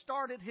table and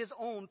started his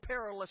own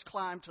perilous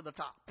climb to the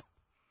top.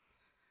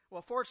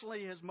 Well,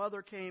 fortunately, his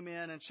mother came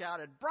in and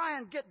shouted,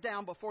 "Brian, get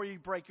down before you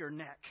break your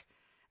neck."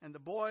 And the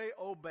boy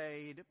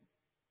obeyed,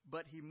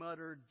 but he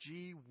muttered,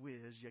 "Gee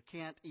whiz, you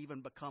can't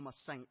even become a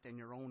saint in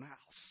your own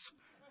house."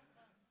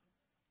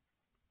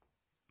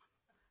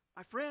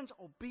 My friends,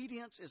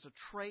 obedience is a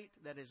trait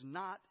that is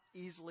not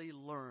easily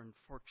learned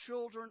for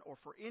children or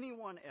for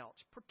anyone else,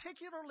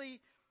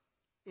 particularly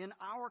in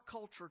our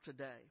culture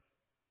today.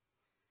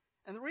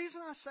 And the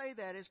reason I say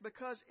that is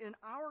because in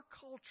our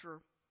culture,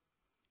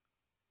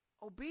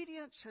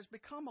 obedience has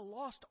become a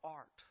lost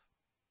art.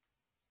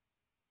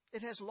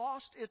 It has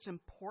lost its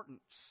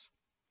importance.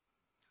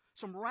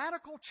 Some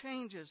radical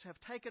changes have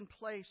taken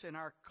place in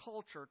our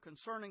culture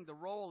concerning the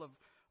role of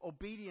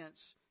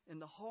obedience in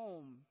the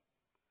home.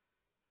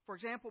 For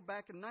example,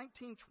 back in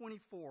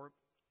 1924,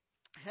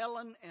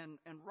 Helen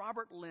and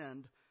Robert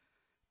Lind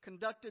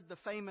conducted the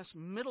famous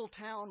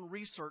Middletown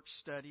research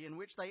study in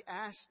which they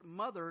asked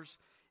mothers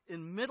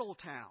in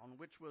Middletown,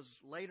 which was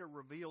later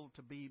revealed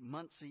to be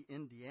Muncie,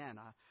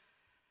 Indiana.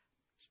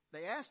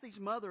 They asked these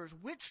mothers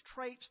which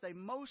traits they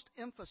most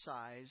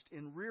emphasized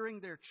in rearing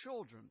their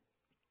children.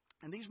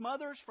 And these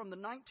mothers from the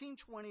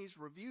 1920s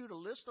reviewed a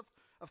list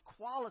of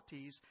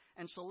qualities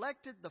and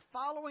selected the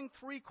following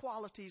 3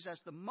 qualities as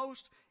the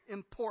most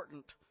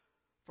important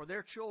for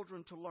their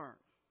children to learn.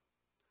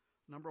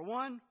 Number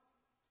 1,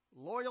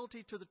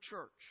 loyalty to the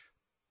church.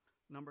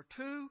 Number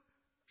 2,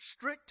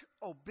 strict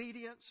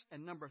obedience.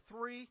 And number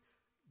 3,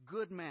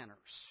 good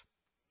manners.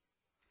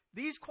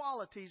 These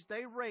qualities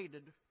they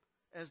rated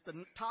as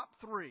the top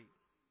 3.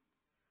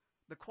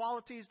 The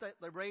qualities that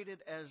they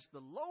rated as the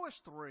lowest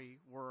 3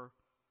 were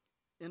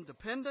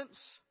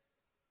independence,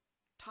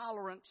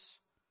 tolerance,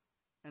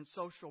 and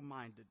social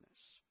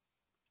mindedness.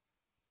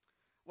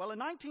 Well, in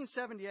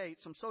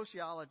 1978, some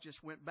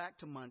sociologists went back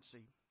to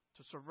Muncie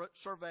to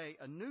survey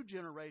a new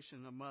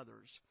generation of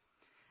mothers.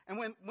 And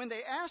when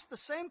they asked the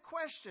same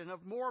question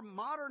of more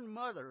modern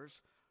mothers,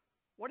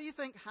 what do you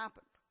think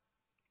happened?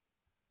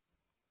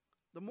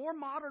 The more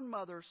modern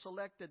mothers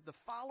selected the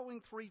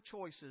following 3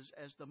 choices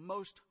as the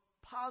most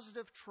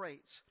positive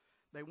traits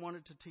they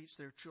wanted to teach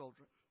their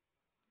children: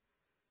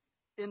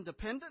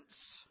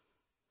 independence,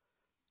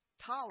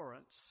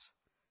 tolerance,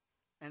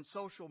 and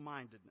social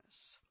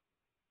mindedness.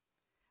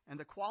 And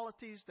the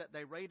qualities that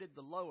they rated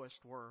the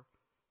lowest were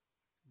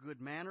good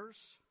manners,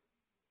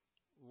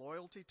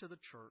 loyalty to the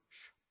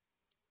church,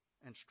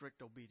 and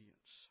strict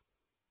obedience.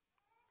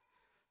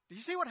 Do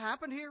you see what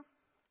happened here?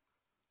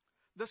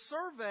 The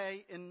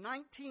survey in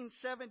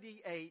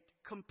 1978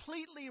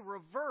 completely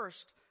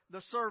reversed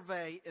the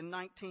survey in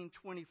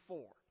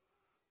 1924.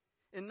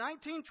 In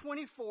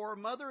 1924,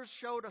 mothers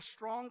showed a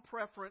strong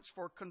preference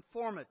for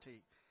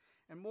conformity.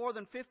 And more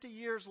than 50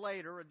 years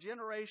later, a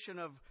generation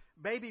of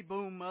baby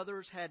boom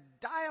mothers had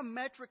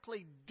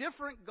diametrically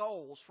different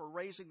goals for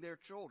raising their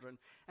children,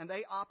 and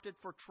they opted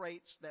for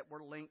traits that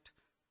were linked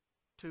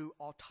to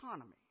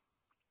autonomy.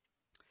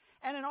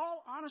 And in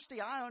all honesty,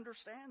 I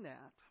understand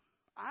that.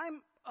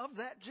 I'm of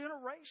that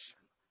generation.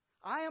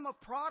 I am a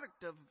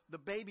product of the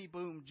baby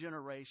boom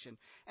generation.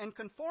 And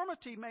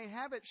conformity may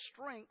have its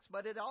strengths,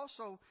 but it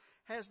also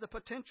has the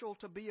potential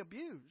to be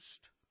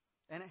abused.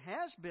 And it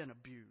has been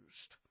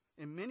abused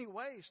in many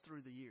ways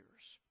through the years.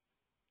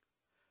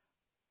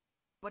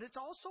 But it's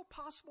also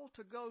possible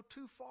to go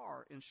too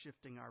far in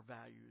shifting our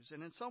values.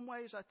 And in some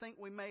ways, I think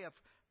we may have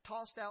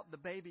tossed out the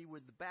baby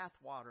with the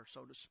bathwater,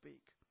 so to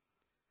speak.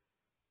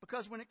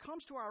 Because when it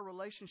comes to our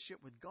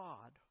relationship with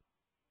God,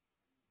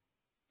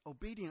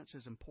 obedience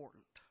is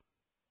important.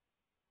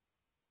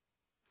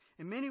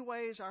 In many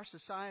ways, our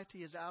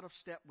society is out of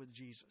step with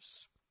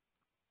Jesus.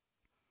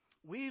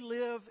 We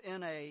live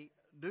in a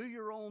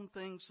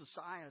do-your-own-thing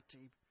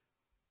society.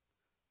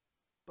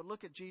 But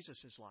look at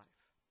Jesus' life.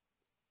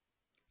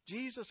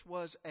 Jesus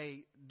was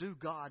a do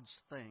God's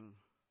thing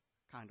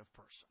kind of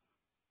person.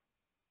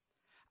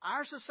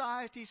 Our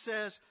society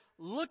says,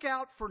 look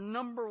out for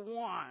number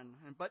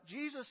 1. But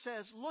Jesus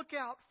says, look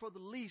out for the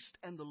least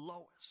and the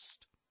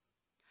lowest.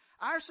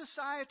 Our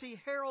society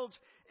heralds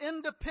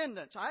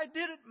independence. I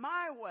did it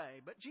my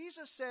way. But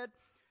Jesus said,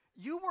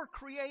 You were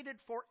created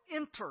for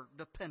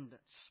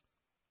interdependence.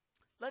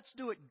 Let's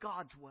do it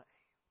God's way.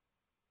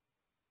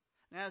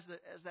 Now, as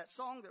that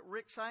song that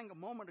Rick sang a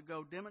moment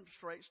ago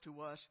demonstrates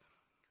to us,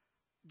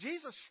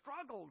 Jesus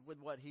struggled with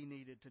what he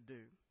needed to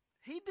do.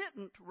 He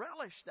didn't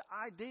relish the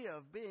idea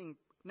of being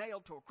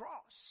nailed to a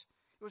cross.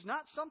 It was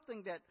not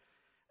something that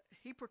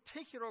he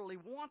particularly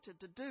wanted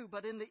to do,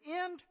 but in the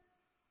end,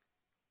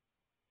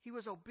 he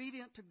was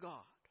obedient to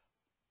God.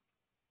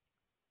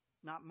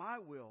 Not my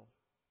will,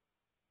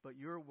 but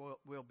your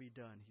will be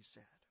done, he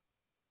said.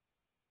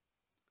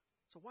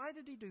 So why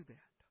did he do that?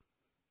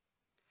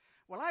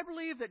 Well, I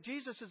believe that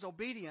Jesus'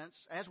 obedience,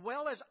 as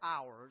well as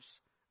ours,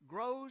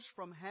 grows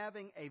from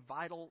having a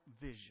vital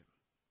vision.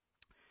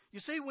 You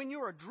see, when you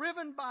are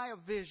driven by a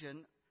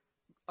vision,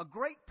 a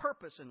great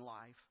purpose in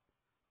life,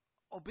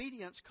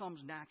 obedience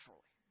comes naturally.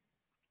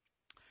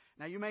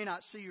 Now, you may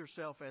not see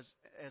yourself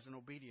as an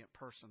obedient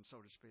person, so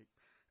to speak.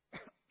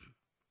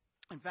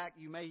 In fact,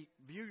 you may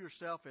view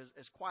yourself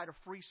as quite a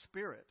free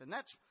spirit, and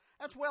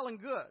that's well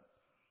and good.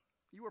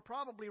 You were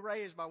probably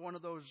raised by one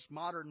of those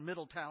modern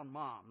Middletown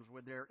moms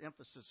with their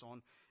emphasis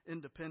on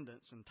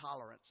independence and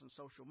tolerance and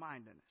social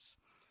mindedness.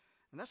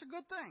 And that's a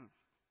good thing.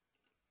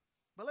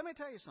 But let me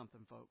tell you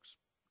something, folks.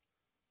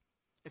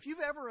 If you've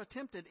ever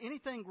attempted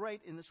anything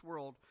great in this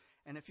world,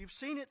 and if you've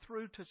seen it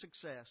through to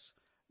success,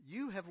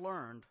 you have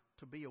learned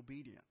to be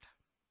obedient.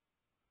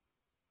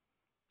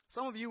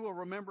 Some of you will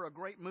remember a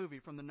great movie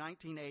from the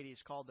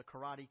 1980s called The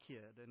Karate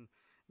Kid, and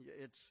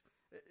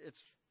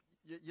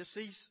you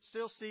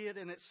still see it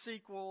in its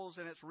sequels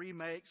and its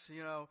remakes.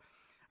 You know,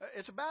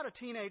 it's about a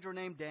teenager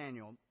named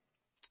Daniel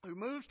who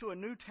moves to a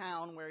new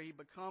town where he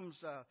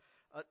becomes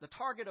the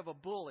target of a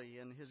bully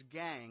and his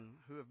gang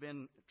who have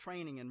been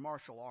training in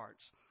martial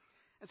arts.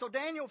 And so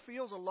Daniel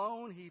feels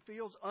alone. He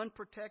feels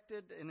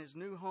unprotected in his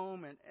new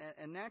home,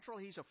 and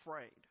naturally he's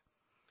afraid.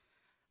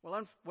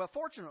 Well,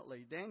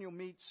 fortunately, Daniel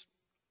meets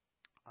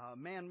a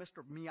man,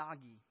 Mr.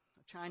 Miyagi,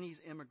 a Chinese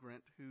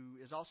immigrant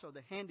who is also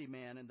the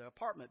handyman in the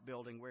apartment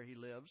building where he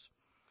lives.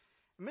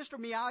 And Mr.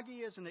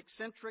 Miyagi is an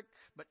eccentric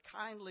but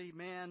kindly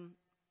man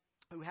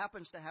who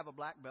happens to have a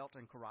black belt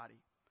in karate.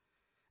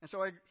 And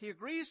so he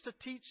agrees to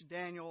teach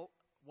Daniel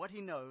what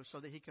he knows so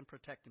that he can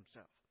protect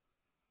himself.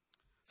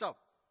 So,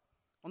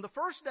 on the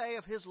first day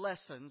of his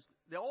lessons,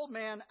 the old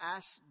man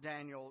asks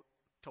Daniel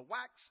to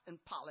wax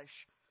and polish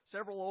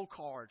several old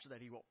cards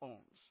that he owns.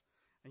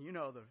 And you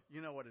know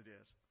what it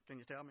is. Can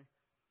you tell me?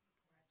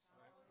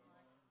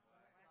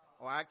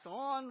 Wax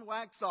on,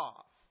 wax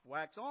off.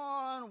 Wax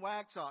on,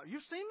 wax off.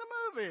 You've seen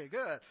the movie.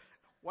 Good.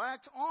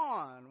 Wax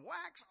on,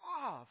 wax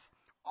off.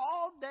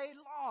 All day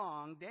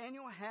long,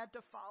 Daniel had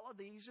to follow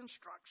these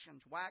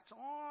instructions. Wax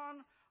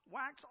on,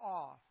 wax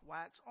off.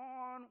 Wax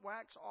on,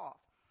 wax off.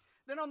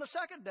 Then on the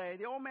second day,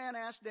 the old man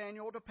asked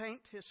Daniel to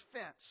paint his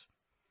fence.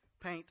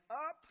 Paint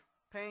up,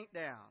 paint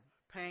down.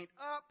 Paint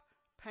up,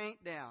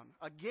 paint down.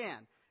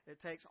 Again, it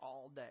takes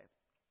all day.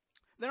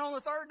 Then on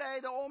the third day,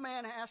 the old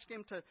man asked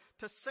him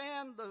to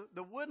sand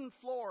the wooden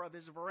floor of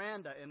his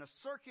veranda in a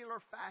circular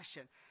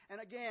fashion.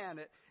 And again,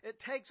 it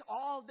takes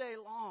all day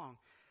long.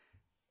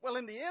 Well,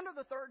 in the end of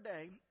the third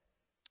day,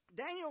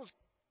 Daniel's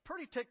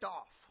pretty ticked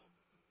off.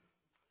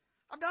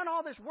 I've done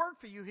all this work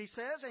for you, he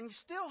says, and you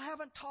still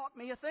haven't taught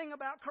me a thing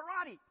about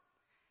karate.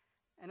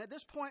 And at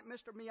this point,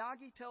 Mr.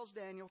 Miyagi tells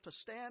Daniel to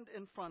stand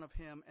in front of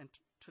him and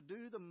to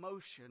do the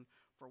motion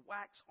for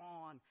wax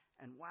on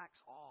and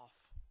wax off.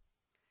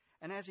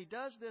 And as he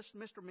does this,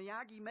 Mr.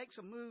 Miyagi makes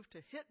a move to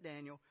hit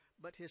Daniel,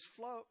 but his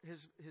blow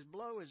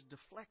is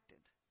deflected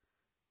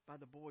by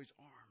the boy's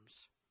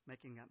arms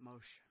making that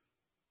motion.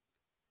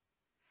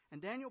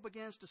 And Daniel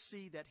begins to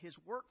see that his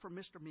work for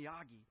Mr.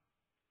 Miyagi,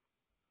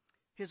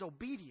 his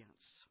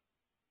obedience,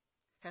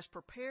 has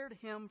prepared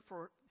him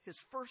for his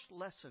first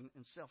lesson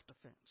in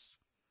self-defense.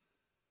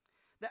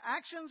 The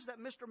actions that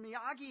Mr.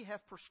 Miyagi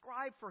have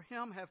prescribed for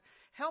him have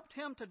helped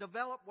him to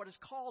develop what is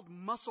called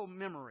muscle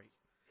memory,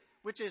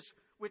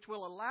 which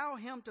will allow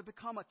him to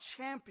become a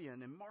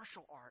champion in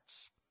martial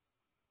arts.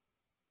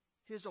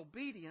 His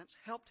obedience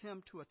helped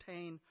him to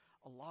attain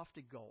a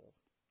lofty goal.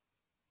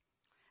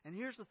 And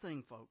here's the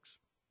thing, folks.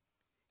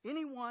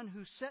 Anyone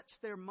who sets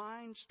their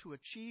minds to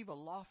achieve a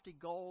lofty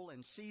goal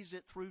and sees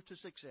it through to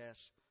success,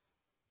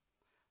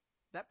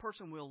 that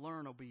person will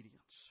learn obedience.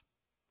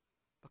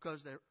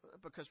 Because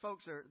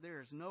folks,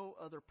 there is no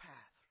other path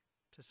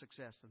to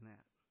success than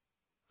that.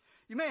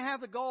 You may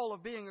have the goal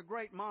of being a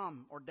great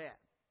mom or dad.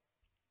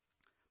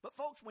 But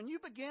folks, when you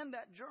begin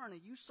that journey,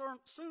 you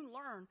soon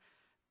learn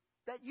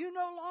that you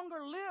no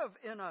longer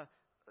live in a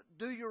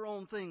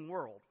do-your-own-thing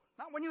world.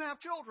 Not when you have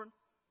children.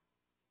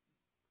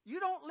 You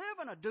don't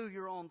live in a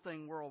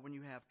do-your-own-thing world when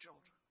you have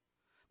children.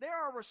 There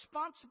are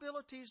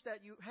responsibilities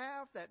that you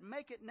have that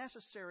make it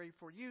necessary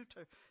for you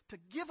to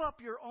give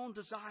up your own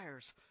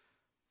desires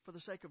for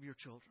the sake of your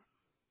children.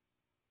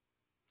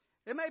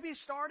 It may be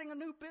starting a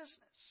new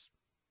business.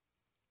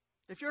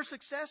 If you're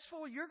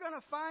successful, you're going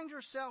to find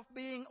yourself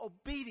being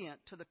obedient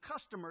to the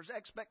customer's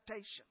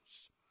expectations.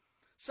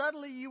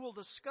 Suddenly you will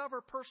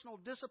discover personal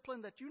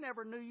discipline that you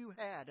never knew you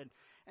had.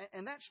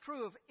 And that's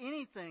true of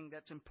anything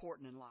that's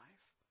important in life.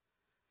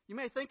 You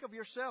may think of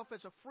yourself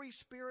as a free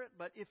spirit,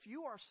 but if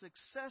you are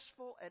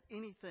successful at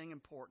anything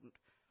important,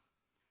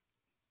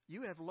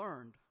 you have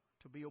learned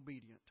to be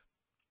obedient.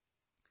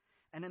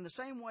 And in the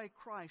same way,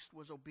 Christ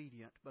was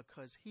obedient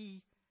because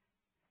He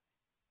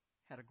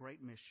had a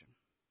great mission.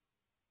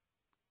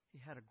 He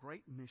had a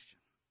great mission.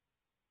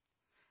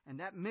 And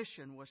that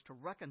mission was to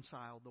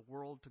reconcile the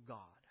world to God.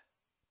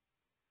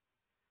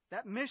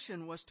 That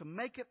mission was to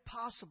make it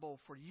possible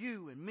for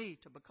you and me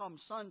to become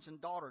sons and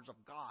daughters of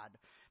God.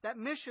 That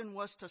mission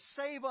was to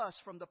save us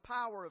from the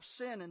power of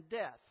sin and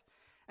death.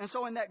 And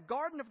so in that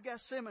Garden of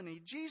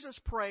Gethsemane, Jesus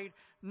prayed,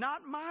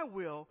 not my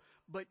will,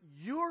 but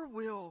your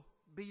will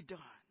be done.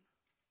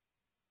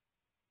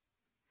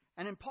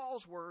 And in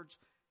Paul's words,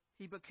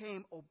 He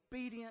became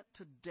obedient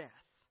to death,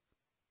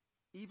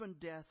 even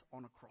death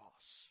on a cross.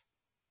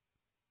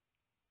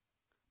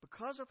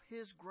 Because of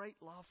His great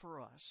love for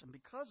us and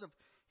because of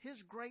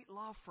His great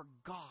love for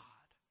God,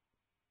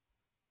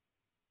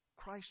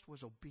 Christ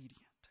was obedient.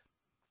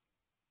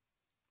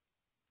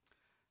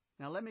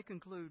 Now let me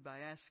conclude by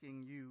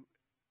asking you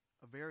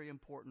a very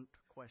important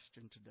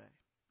question today.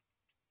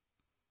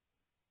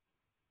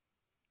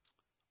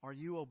 Are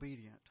you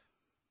obedient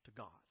to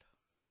God?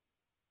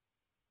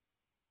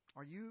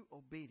 Are you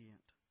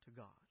obedient to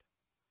God?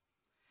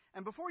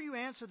 And before you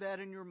answer that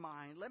in your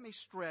mind, let me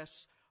stress,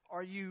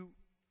 are you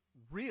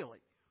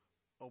really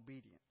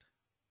obedient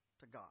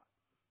to God?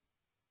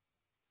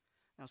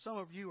 Now, some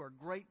of you are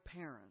great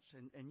parents,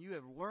 and you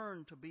have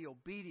learned to be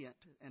obedient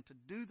and to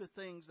do the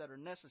things that are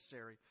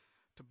necessary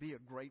to be a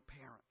great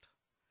parent.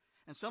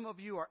 And some of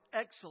you are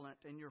excellent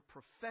in your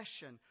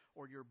profession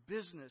or your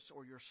business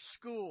or your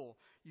school.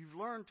 You've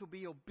learned to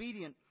be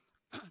obedient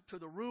to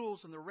the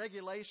rules and the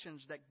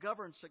regulations that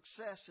govern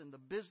success in the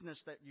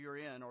business that you're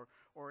in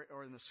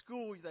or in the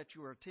school that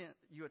you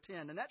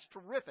attend. And that's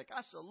terrific.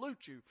 I salute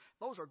you.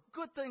 Those are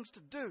good things to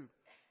do.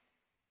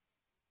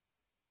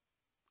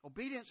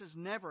 Obedience is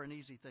never an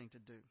easy thing to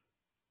do.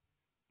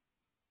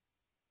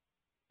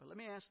 But let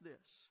me ask this.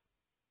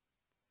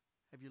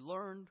 Have you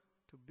learned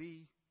to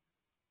be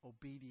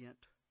obedient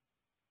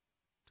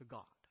to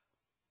God?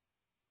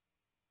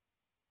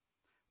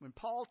 When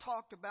Paul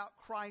talked about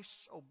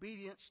Christ's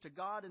obedience to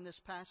God in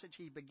this passage,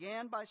 he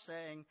began by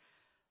saying,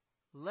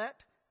 let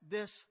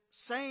this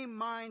same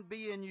mind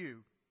be in you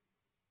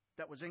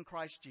that was in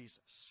Christ Jesus.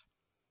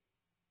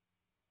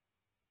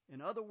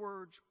 In other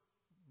words,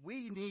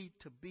 we need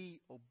to be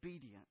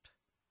obedient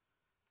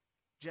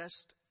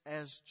just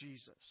as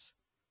Jesus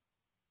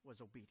was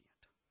obedient.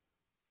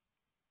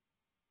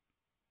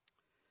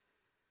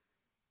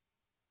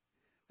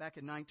 Back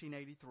in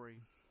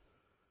 1983,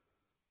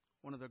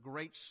 one of the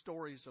great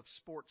stories of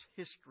sports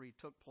history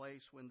took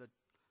place when the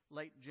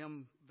late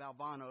Jim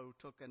Valvano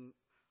took an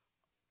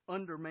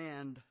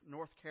undermanned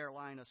North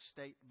Carolina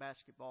State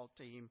basketball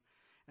team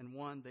and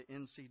won the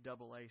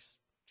NCAA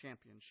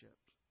championship.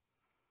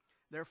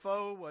 Their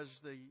foe was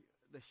the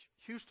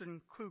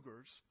Houston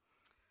Cougars,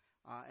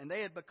 and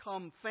they had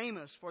become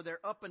famous for their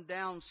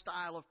up-and-down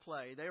style of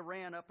play. They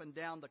ran up and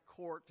down the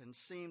court and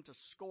seemed to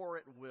score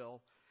at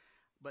will.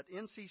 But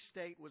NC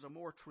State was a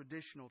more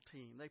traditional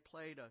team. They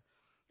played a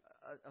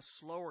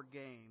slower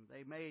game.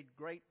 They made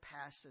great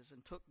passes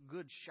and took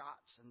good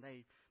shots, and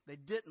they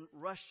didn't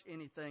rush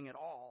anything at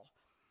all.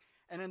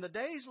 And in the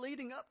days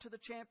leading up to the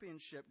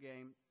championship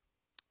game,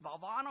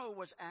 Valvano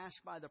was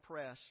asked by the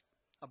press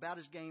about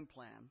his game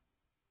plan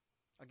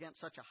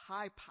against such a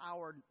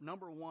high-powered,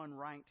 number one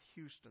ranked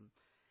Houston.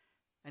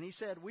 And he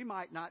said, we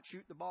might not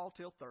shoot the ball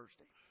till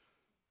Thursday.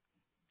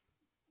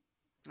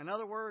 In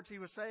other words, he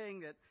was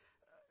saying that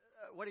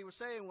what he was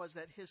saying was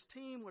that his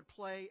team would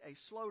play a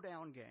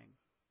slow-down game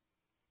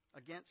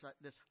against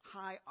this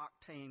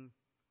high-octane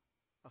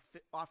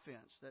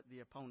offense that the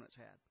opponents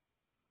had.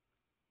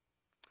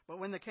 But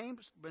when the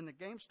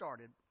game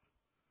started,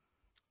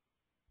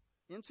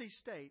 NC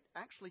State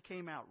actually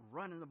came out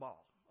running the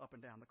ball up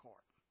and down the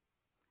court.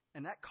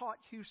 And that caught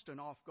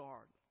Houston off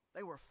guard.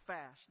 They were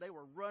fast. They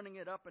were running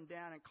it up and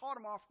down and caught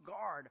them off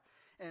guard.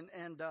 And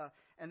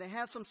they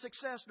had some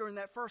success during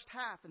that first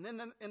half. And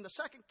then in the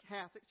second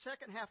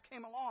half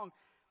came along,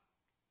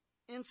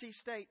 NC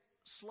State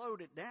slowed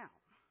it down,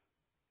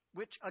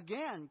 which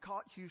again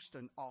caught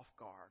Houston off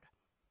guard.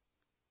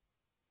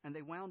 And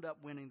they wound up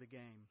winning the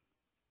game.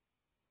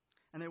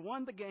 And they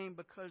won the game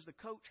because the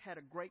coach had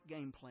a great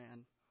game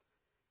plan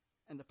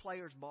and the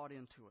players bought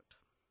into it.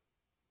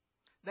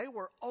 They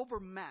were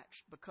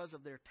overmatched because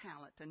of their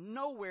talent and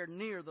nowhere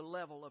near the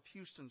level of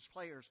Houston's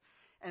players.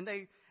 And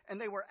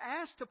they were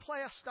asked to play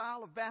a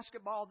style of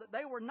basketball that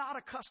they were not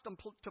accustomed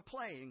to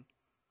playing.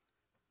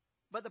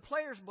 But the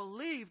players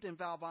believed in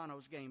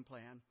Valvano's game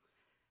plan,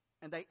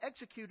 and they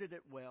executed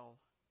it well,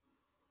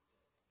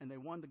 and they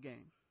won the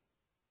game.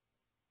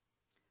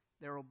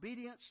 Their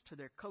obedience to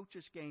their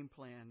coach's game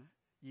plan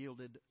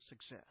yielded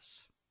success.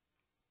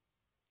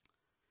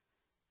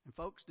 And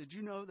folks, did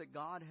you know that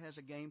God has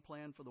a game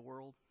plan for the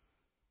world?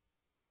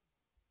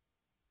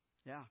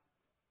 Yeah,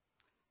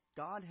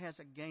 God has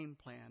a game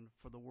plan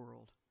for the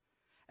world.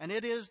 And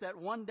it is that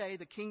one day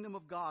the kingdom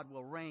of God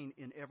will reign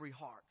in every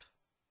heart.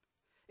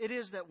 It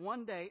is that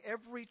one day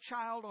every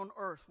child on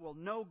earth will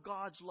know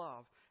God's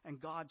love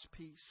and God's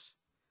peace.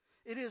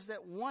 It is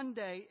that one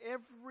day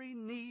every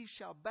knee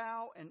shall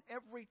bow and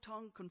every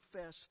tongue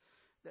confess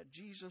that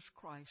Jesus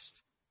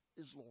Christ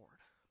is Lord.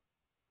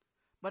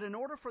 But in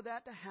order for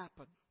that to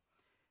happen,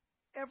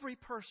 every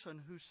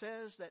person who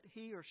says that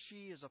he or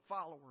she is a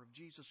follower of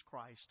Jesus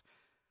Christ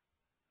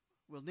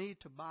will need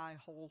to buy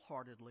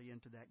wholeheartedly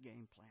into that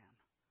game plan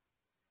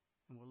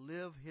and will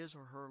live his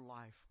or her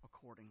life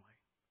accordingly.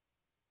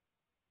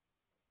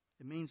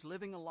 It means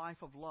living a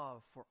life of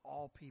love for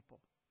all people.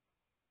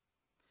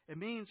 It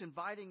means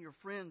inviting your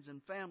friends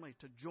and family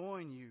to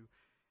join you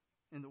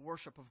in the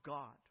worship of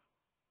God.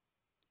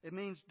 It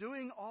means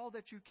doing all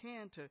that you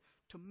can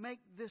to make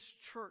this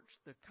church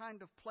the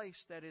kind of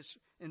place that is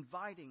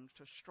inviting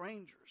to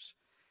strangers.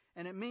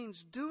 And it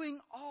means doing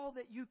all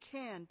that you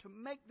can to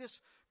make this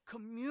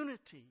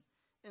community,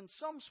 in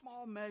some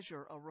small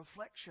measure, a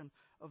reflection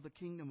of the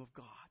kingdom of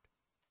God.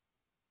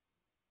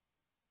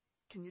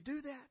 Can you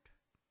do that?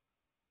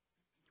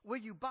 Will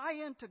you buy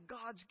into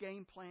God's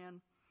game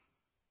plan?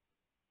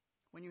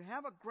 When you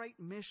have a great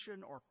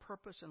mission or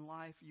purpose in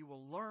life, you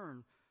will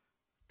learn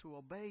to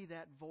obey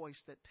that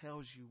voice that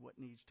tells you what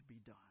needs to be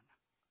done.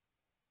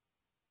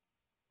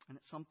 And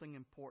it's something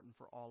important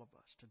for all of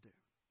us to do.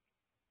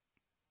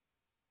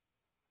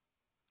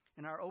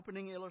 In our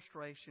opening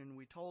illustration,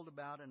 we told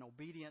about an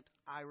obedient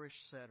Irish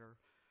setter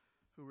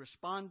who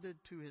responded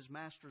to his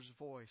master's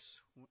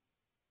voice.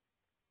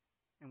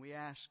 And we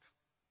asked,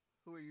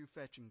 "Who are you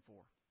fetching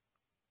for?"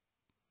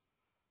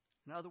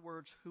 In other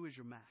words, who is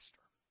your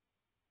master?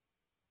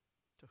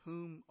 To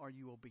whom are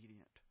you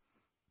obedient?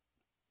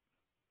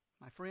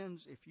 My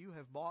friends, if you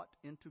have bought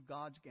into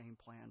God's game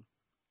plan,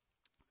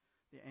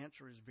 the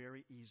answer is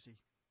very easy.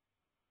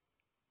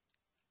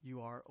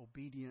 You are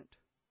obedient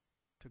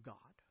to God.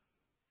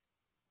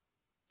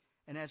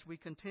 And as we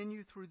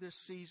continue through this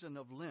season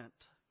of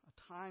Lent, a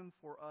time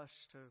for us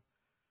to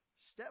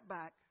step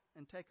back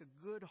and take a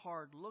good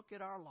hard look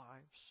at our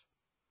lives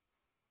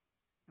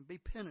and be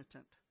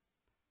penitent,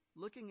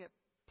 looking at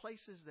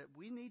places that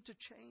we need to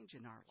change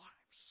in our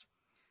lives.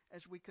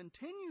 As we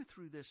continue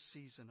through this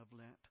season of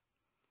Lent,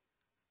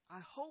 I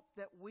hope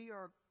that we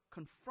are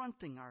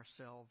confronting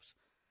ourselves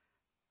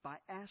by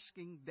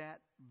asking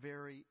that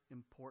very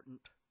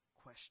important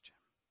question.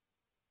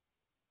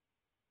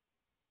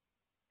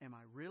 Am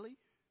I really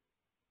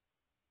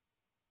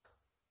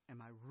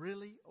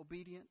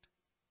obedient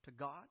to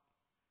God?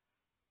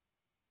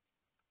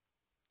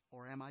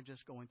 Or am I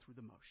just going through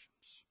the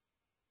motions?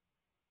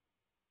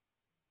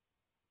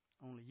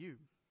 Only you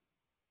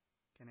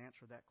can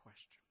answer that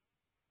question.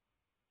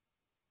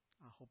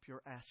 I hope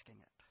you're asking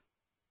it.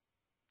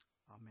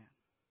 Amen.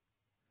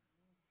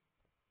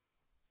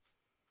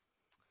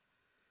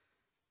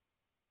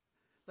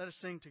 Let us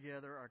sing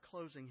together our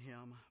closing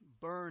hymn,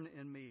 "Burn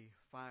in Me,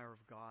 Fire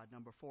of God,"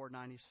 number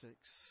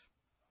 496.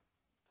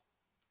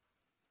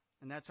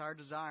 And that's our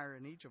desire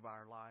in each of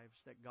our lives,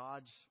 that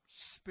God's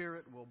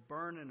Spirit will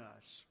burn in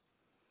us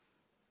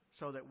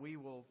so that we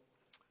will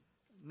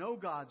know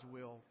God's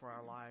will for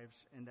our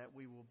lives and that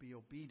we will be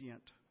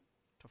obedient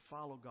to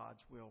follow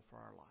God's will for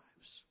our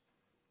lives.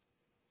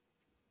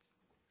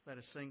 Let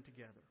us sing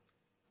together,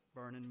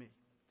 "Burn in Me,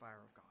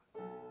 Fire of God."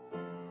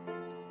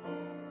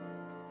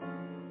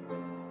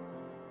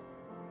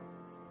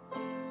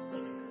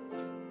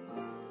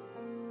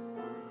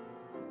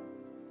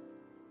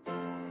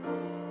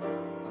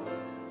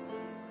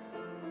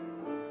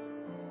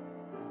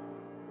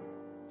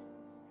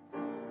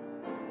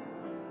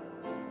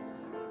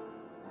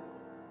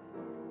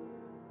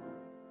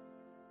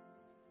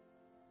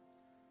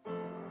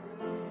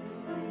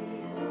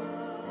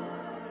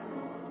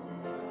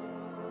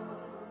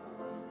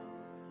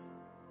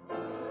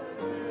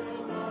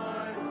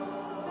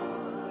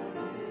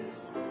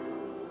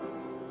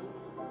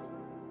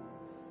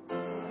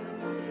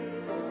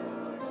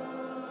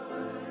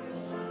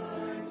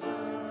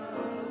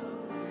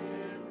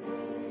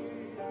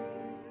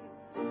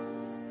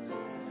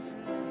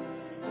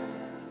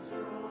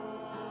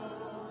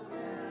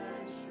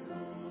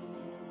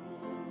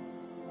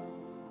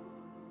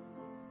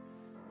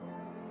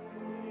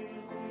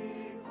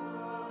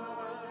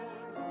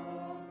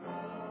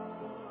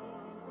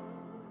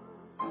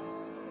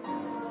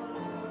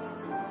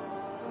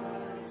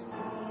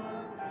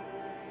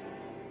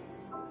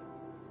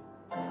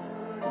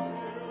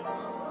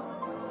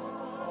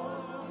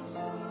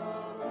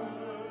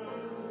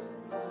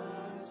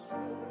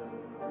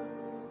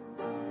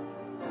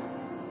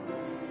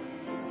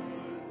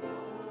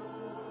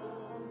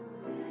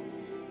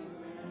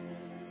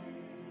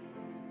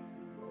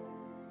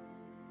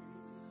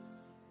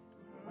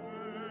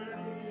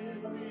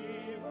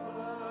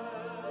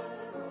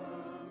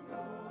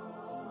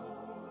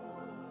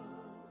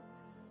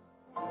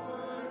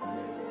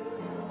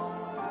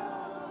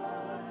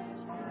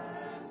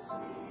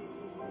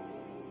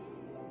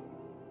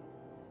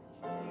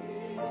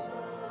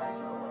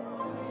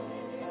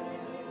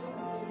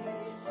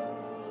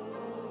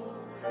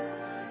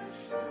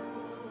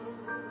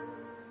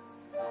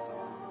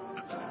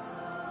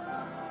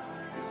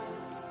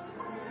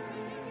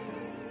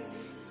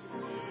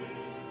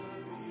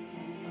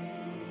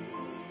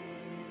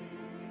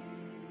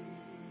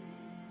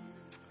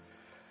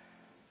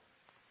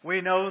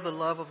 We know the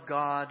love of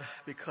God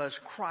because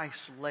Christ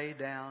laid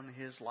down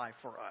His life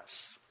for us.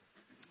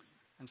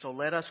 And so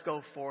let us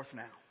go forth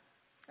now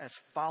as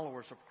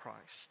followers of Christ.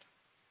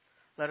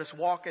 Let us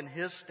walk in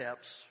His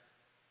steps,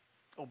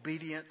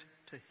 obedient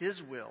to His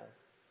will,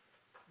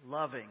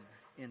 loving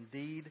in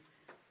deed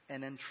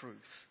and in truth.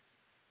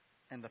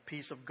 And the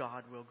peace of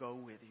God will go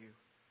with you.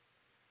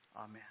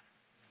 Amen.